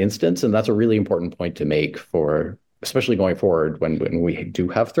in that instance. And that's a really important point to make, for especially going forward when we do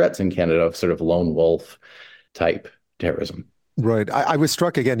have threats in Canada of sort of lone wolf type terrorism. Right. I was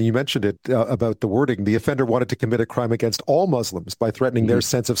struck, again, you mentioned it, about the wording. The offender wanted to commit a crime against all Muslims by threatening their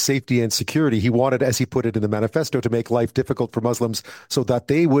sense of safety and security. He wanted, as he put it in the manifesto, to make life difficult for Muslims so that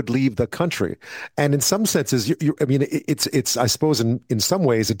they would leave the country. And in some senses, it's I suppose in some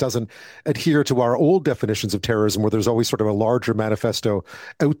ways, it doesn't adhere to our old definitions of terrorism, where there's always sort of a larger manifesto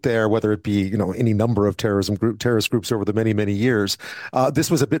out there, whether it be, any number of terrorist groups over the many, many years.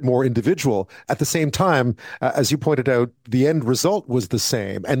 This was a bit more individual. At the same time, as you pointed out, the end result was the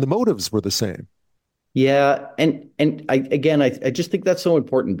same and the motives were the same. Yeah. And I just think that's so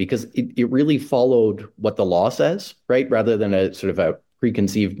important, because it really followed what the law says, right? Rather than a sort of a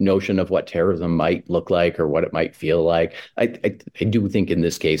preconceived notion of what terrorism might look like or what it might feel like. I do think in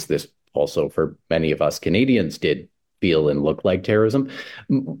this case, this also for many of us Canadians did feel and look like terrorism.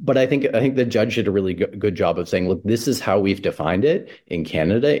 But I think the judge did a really good job of saying, look, this is how we've defined it in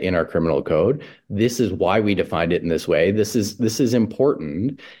Canada in our criminal code. This is why we defined it in this way. This is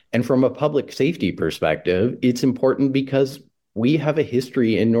important. And from a public safety perspective, it's important because we have a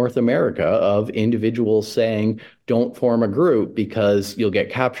history in North America of individuals saying, don't form a group because you'll get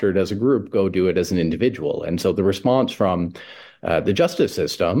captured as a group, go do it as an individual. And so the response from the justice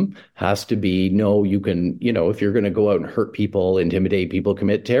system has to be, no, you can, if you're going to go out and hurt people, intimidate people,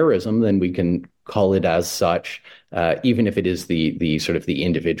 commit terrorism, then we can call it as such, even if it is the sort of the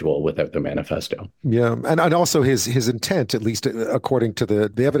individual without the manifesto. Yeah. And also his intent, at least according to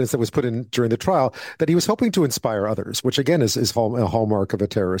the evidence that was put in during the trial, that he was hoping to inspire others, which again is a hallmark of a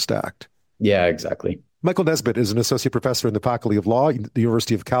terrorist act. Yeah, exactly. Michael Nesbitt is an associate professor in the Faculty of Law at the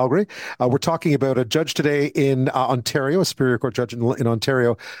University of Calgary. We're talking about a judge today in Ontario, a Superior Court judge in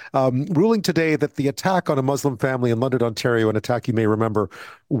Ontario, ruling today that the attack on a Muslim family in London, Ontario, an attack you may remember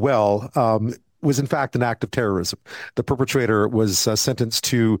well, was in fact an act of terrorism. The perpetrator was sentenced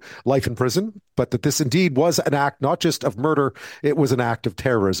to life in prison, but that this indeed was an act not just of murder, it was an act of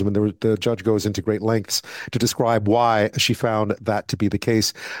terrorism. And the judge goes into great lengths to describe why she found that to be the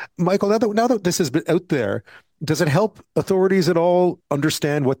case. Michael, now that this has been out there, does it help authorities at all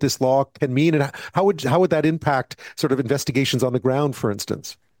understand what this law can mean? And how would that impact sort of investigations on the ground, for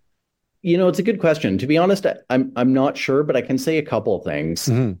instance? It's a good question. To be honest, I'm not sure, but I can say a couple of things.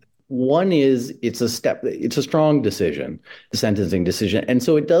 Mm-hmm. One is it's a strong decision, the sentencing decision. And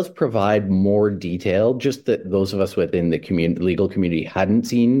so it does provide more detail, just that those of us within the legal community hadn't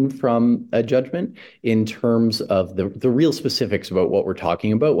seen from a judgment, in terms of the real specifics about what we're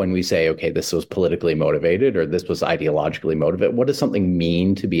talking about when we say, okay, this was politically motivated or this was ideologically motivated. What does something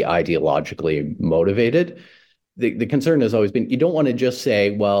mean to be ideologically motivated? The concern has always been, you don't want to just say,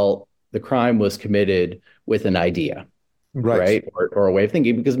 well, the crime was committed with an idea. Right. Or a way of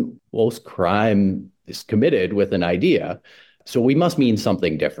thinking, because most crime is committed with an idea. So we must mean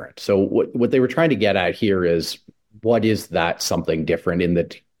something different. So what they were trying to get at here is, what is that something different in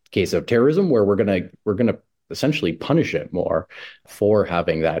the case of terrorism, where we're gonna essentially punish it more for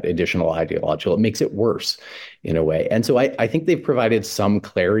having that additional ideological. It makes it worse in a way. And so I think they've provided some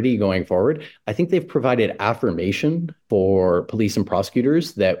clarity going forward. I think they've provided affirmation for police and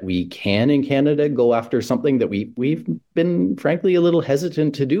prosecutors that we can in Canada go after something that we've been frankly a little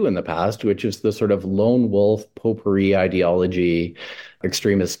hesitant to do in the past, which is the sort of lone wolf potpourri ideology,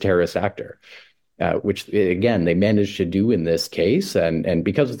 extremist terrorist actor. Which, again, they managed to do in this case. And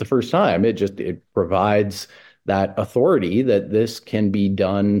because it's the first time, it provides that authority that this can be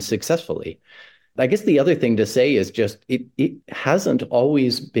done successfully. I guess the other thing to say is just it hasn't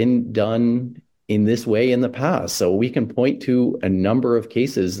always been done in this way in the past. So we can point to a number of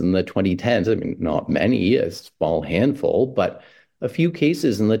cases in the 2010s. I mean, not many, a small handful, but a few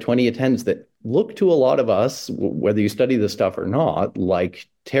cases in the 2010s that look to a lot of us, whether you study this stuff or not, like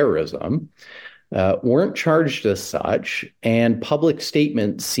terrorism. Weren't charged as such, and public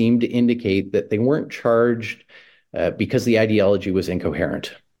statements seem to indicate that they weren't charged because the ideology was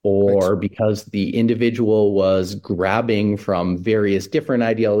incoherent, or because the individual was grabbing from various different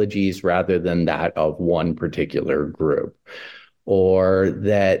ideologies rather than that of one particular group, or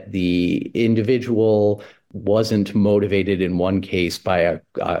that the individual wasn't motivated in one case by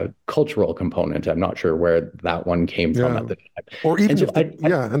a cultural component. I'm not sure where that one came from at the time. Or even,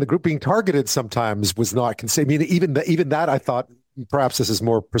 and the group being targeted sometimes was not. I mean, even that I thought, perhaps this is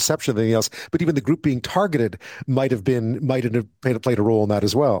more perception than anything else, but even the group being targeted might have played a role in that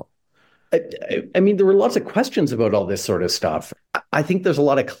as well. I mean, there were lots of questions about all this sort of stuff. I think there's a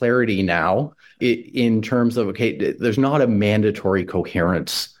lot of clarity now in terms of, okay, there's not a mandatory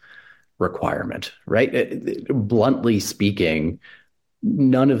coherence requirement, right? Bluntly speaking,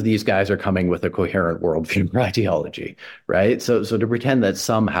 none of these guys are coming with a coherent worldview or ideology, right? So to pretend that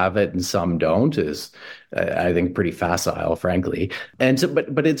some have it and some don't is, I think, pretty facile, frankly. And so,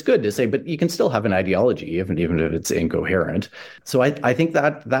 but it's good to say, but you can still have an ideology, even if it's incoherent. So I think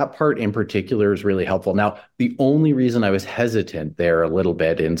that part in particular is really helpful. Now, the only reason I was hesitant there a little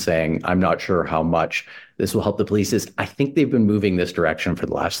bit in saying I'm not sure how much this will help the police is I think they've been moving this direction for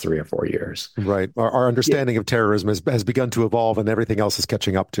the last 3 or 4 years. Right. Our understanding of terrorism has begun to evolve, and everything else is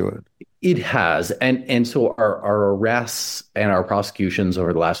catching up to it. It has. And so our arrests and our prosecutions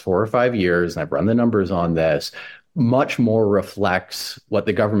over the last 4 or 5 years, and I've run the numbers on this, much more reflects what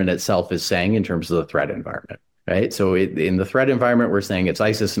the government itself is saying in terms of the threat environment, right? So in the threat environment, we're saying it's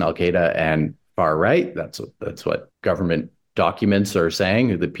ISIS and Al-Qaeda and far right. That's what government documents are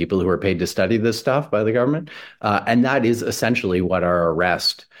saying, the people who are paid to study this stuff by the government. And that is essentially what our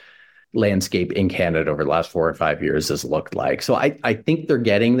arrest landscape in Canada over the last 4 or 5 years has looked like. So I think they're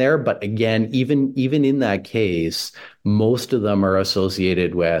getting there. But again, even in that case, most of them are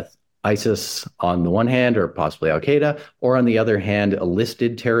associated with ISIS on the one hand, or possibly Al-Qaeda, or on the other hand, a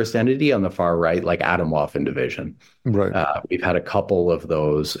listed terrorist entity on the far right, like Atomwaffen Division. Right. We've had a couple of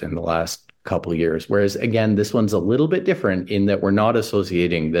those in the last couple of years. Whereas, again, this one's a little bit different in that we're not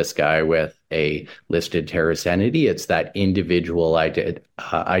associating this guy with a listed terrorist entity. It's that individual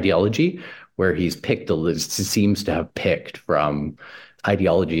ideology where he's seems to have picked from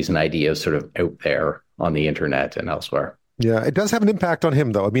ideologies and ideas sort of out there on the internet and elsewhere. Yeah, it does have an impact on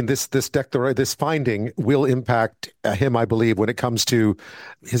him, though. I mean, this finding will impact him, I believe, when it comes to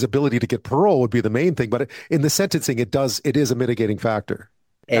his ability to get parole would be the main thing. But in the sentencing, it is a mitigating factor.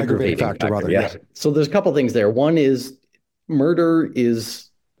 Aggravating factor, rather. Yeah. So there's a couple things there. One is murder is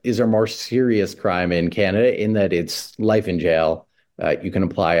a more serious crime in Canada in that it's life in jail. You can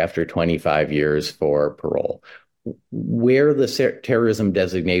apply after 25 years for parole. Where the terrorism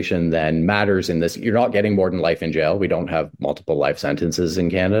designation then matters in this, you're not getting more than life in jail. We don't have multiple life sentences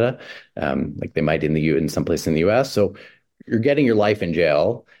in Canada, like they might in some place in the US. So you're getting your life in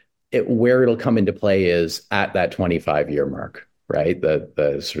jail. Where it'll come into play is at that 25-year mark, right?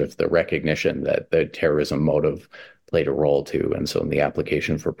 The sort of the recognition that the terrorism motive played a role too. And so in the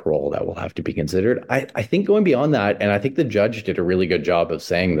application for parole, that will have to be considered. I think going beyond that, and I think the judge did a really good job of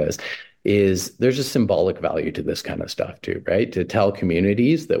saying this, is there's a symbolic value to this kind of stuff too, right? To tell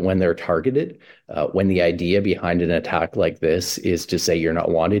communities that when they're targeted, when the idea behind an attack like this is to say you're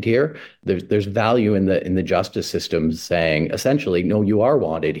not wanted here, there's value in the justice system saying essentially, no, you are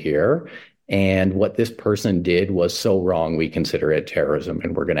wanted here. And what this person did was so wrong, we consider it terrorism,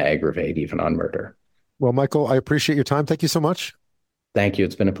 and we're going to aggravate even on murder. Well, Michael, I appreciate your time. Thank you so much. Thank you.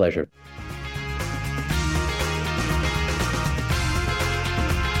 It's been a pleasure.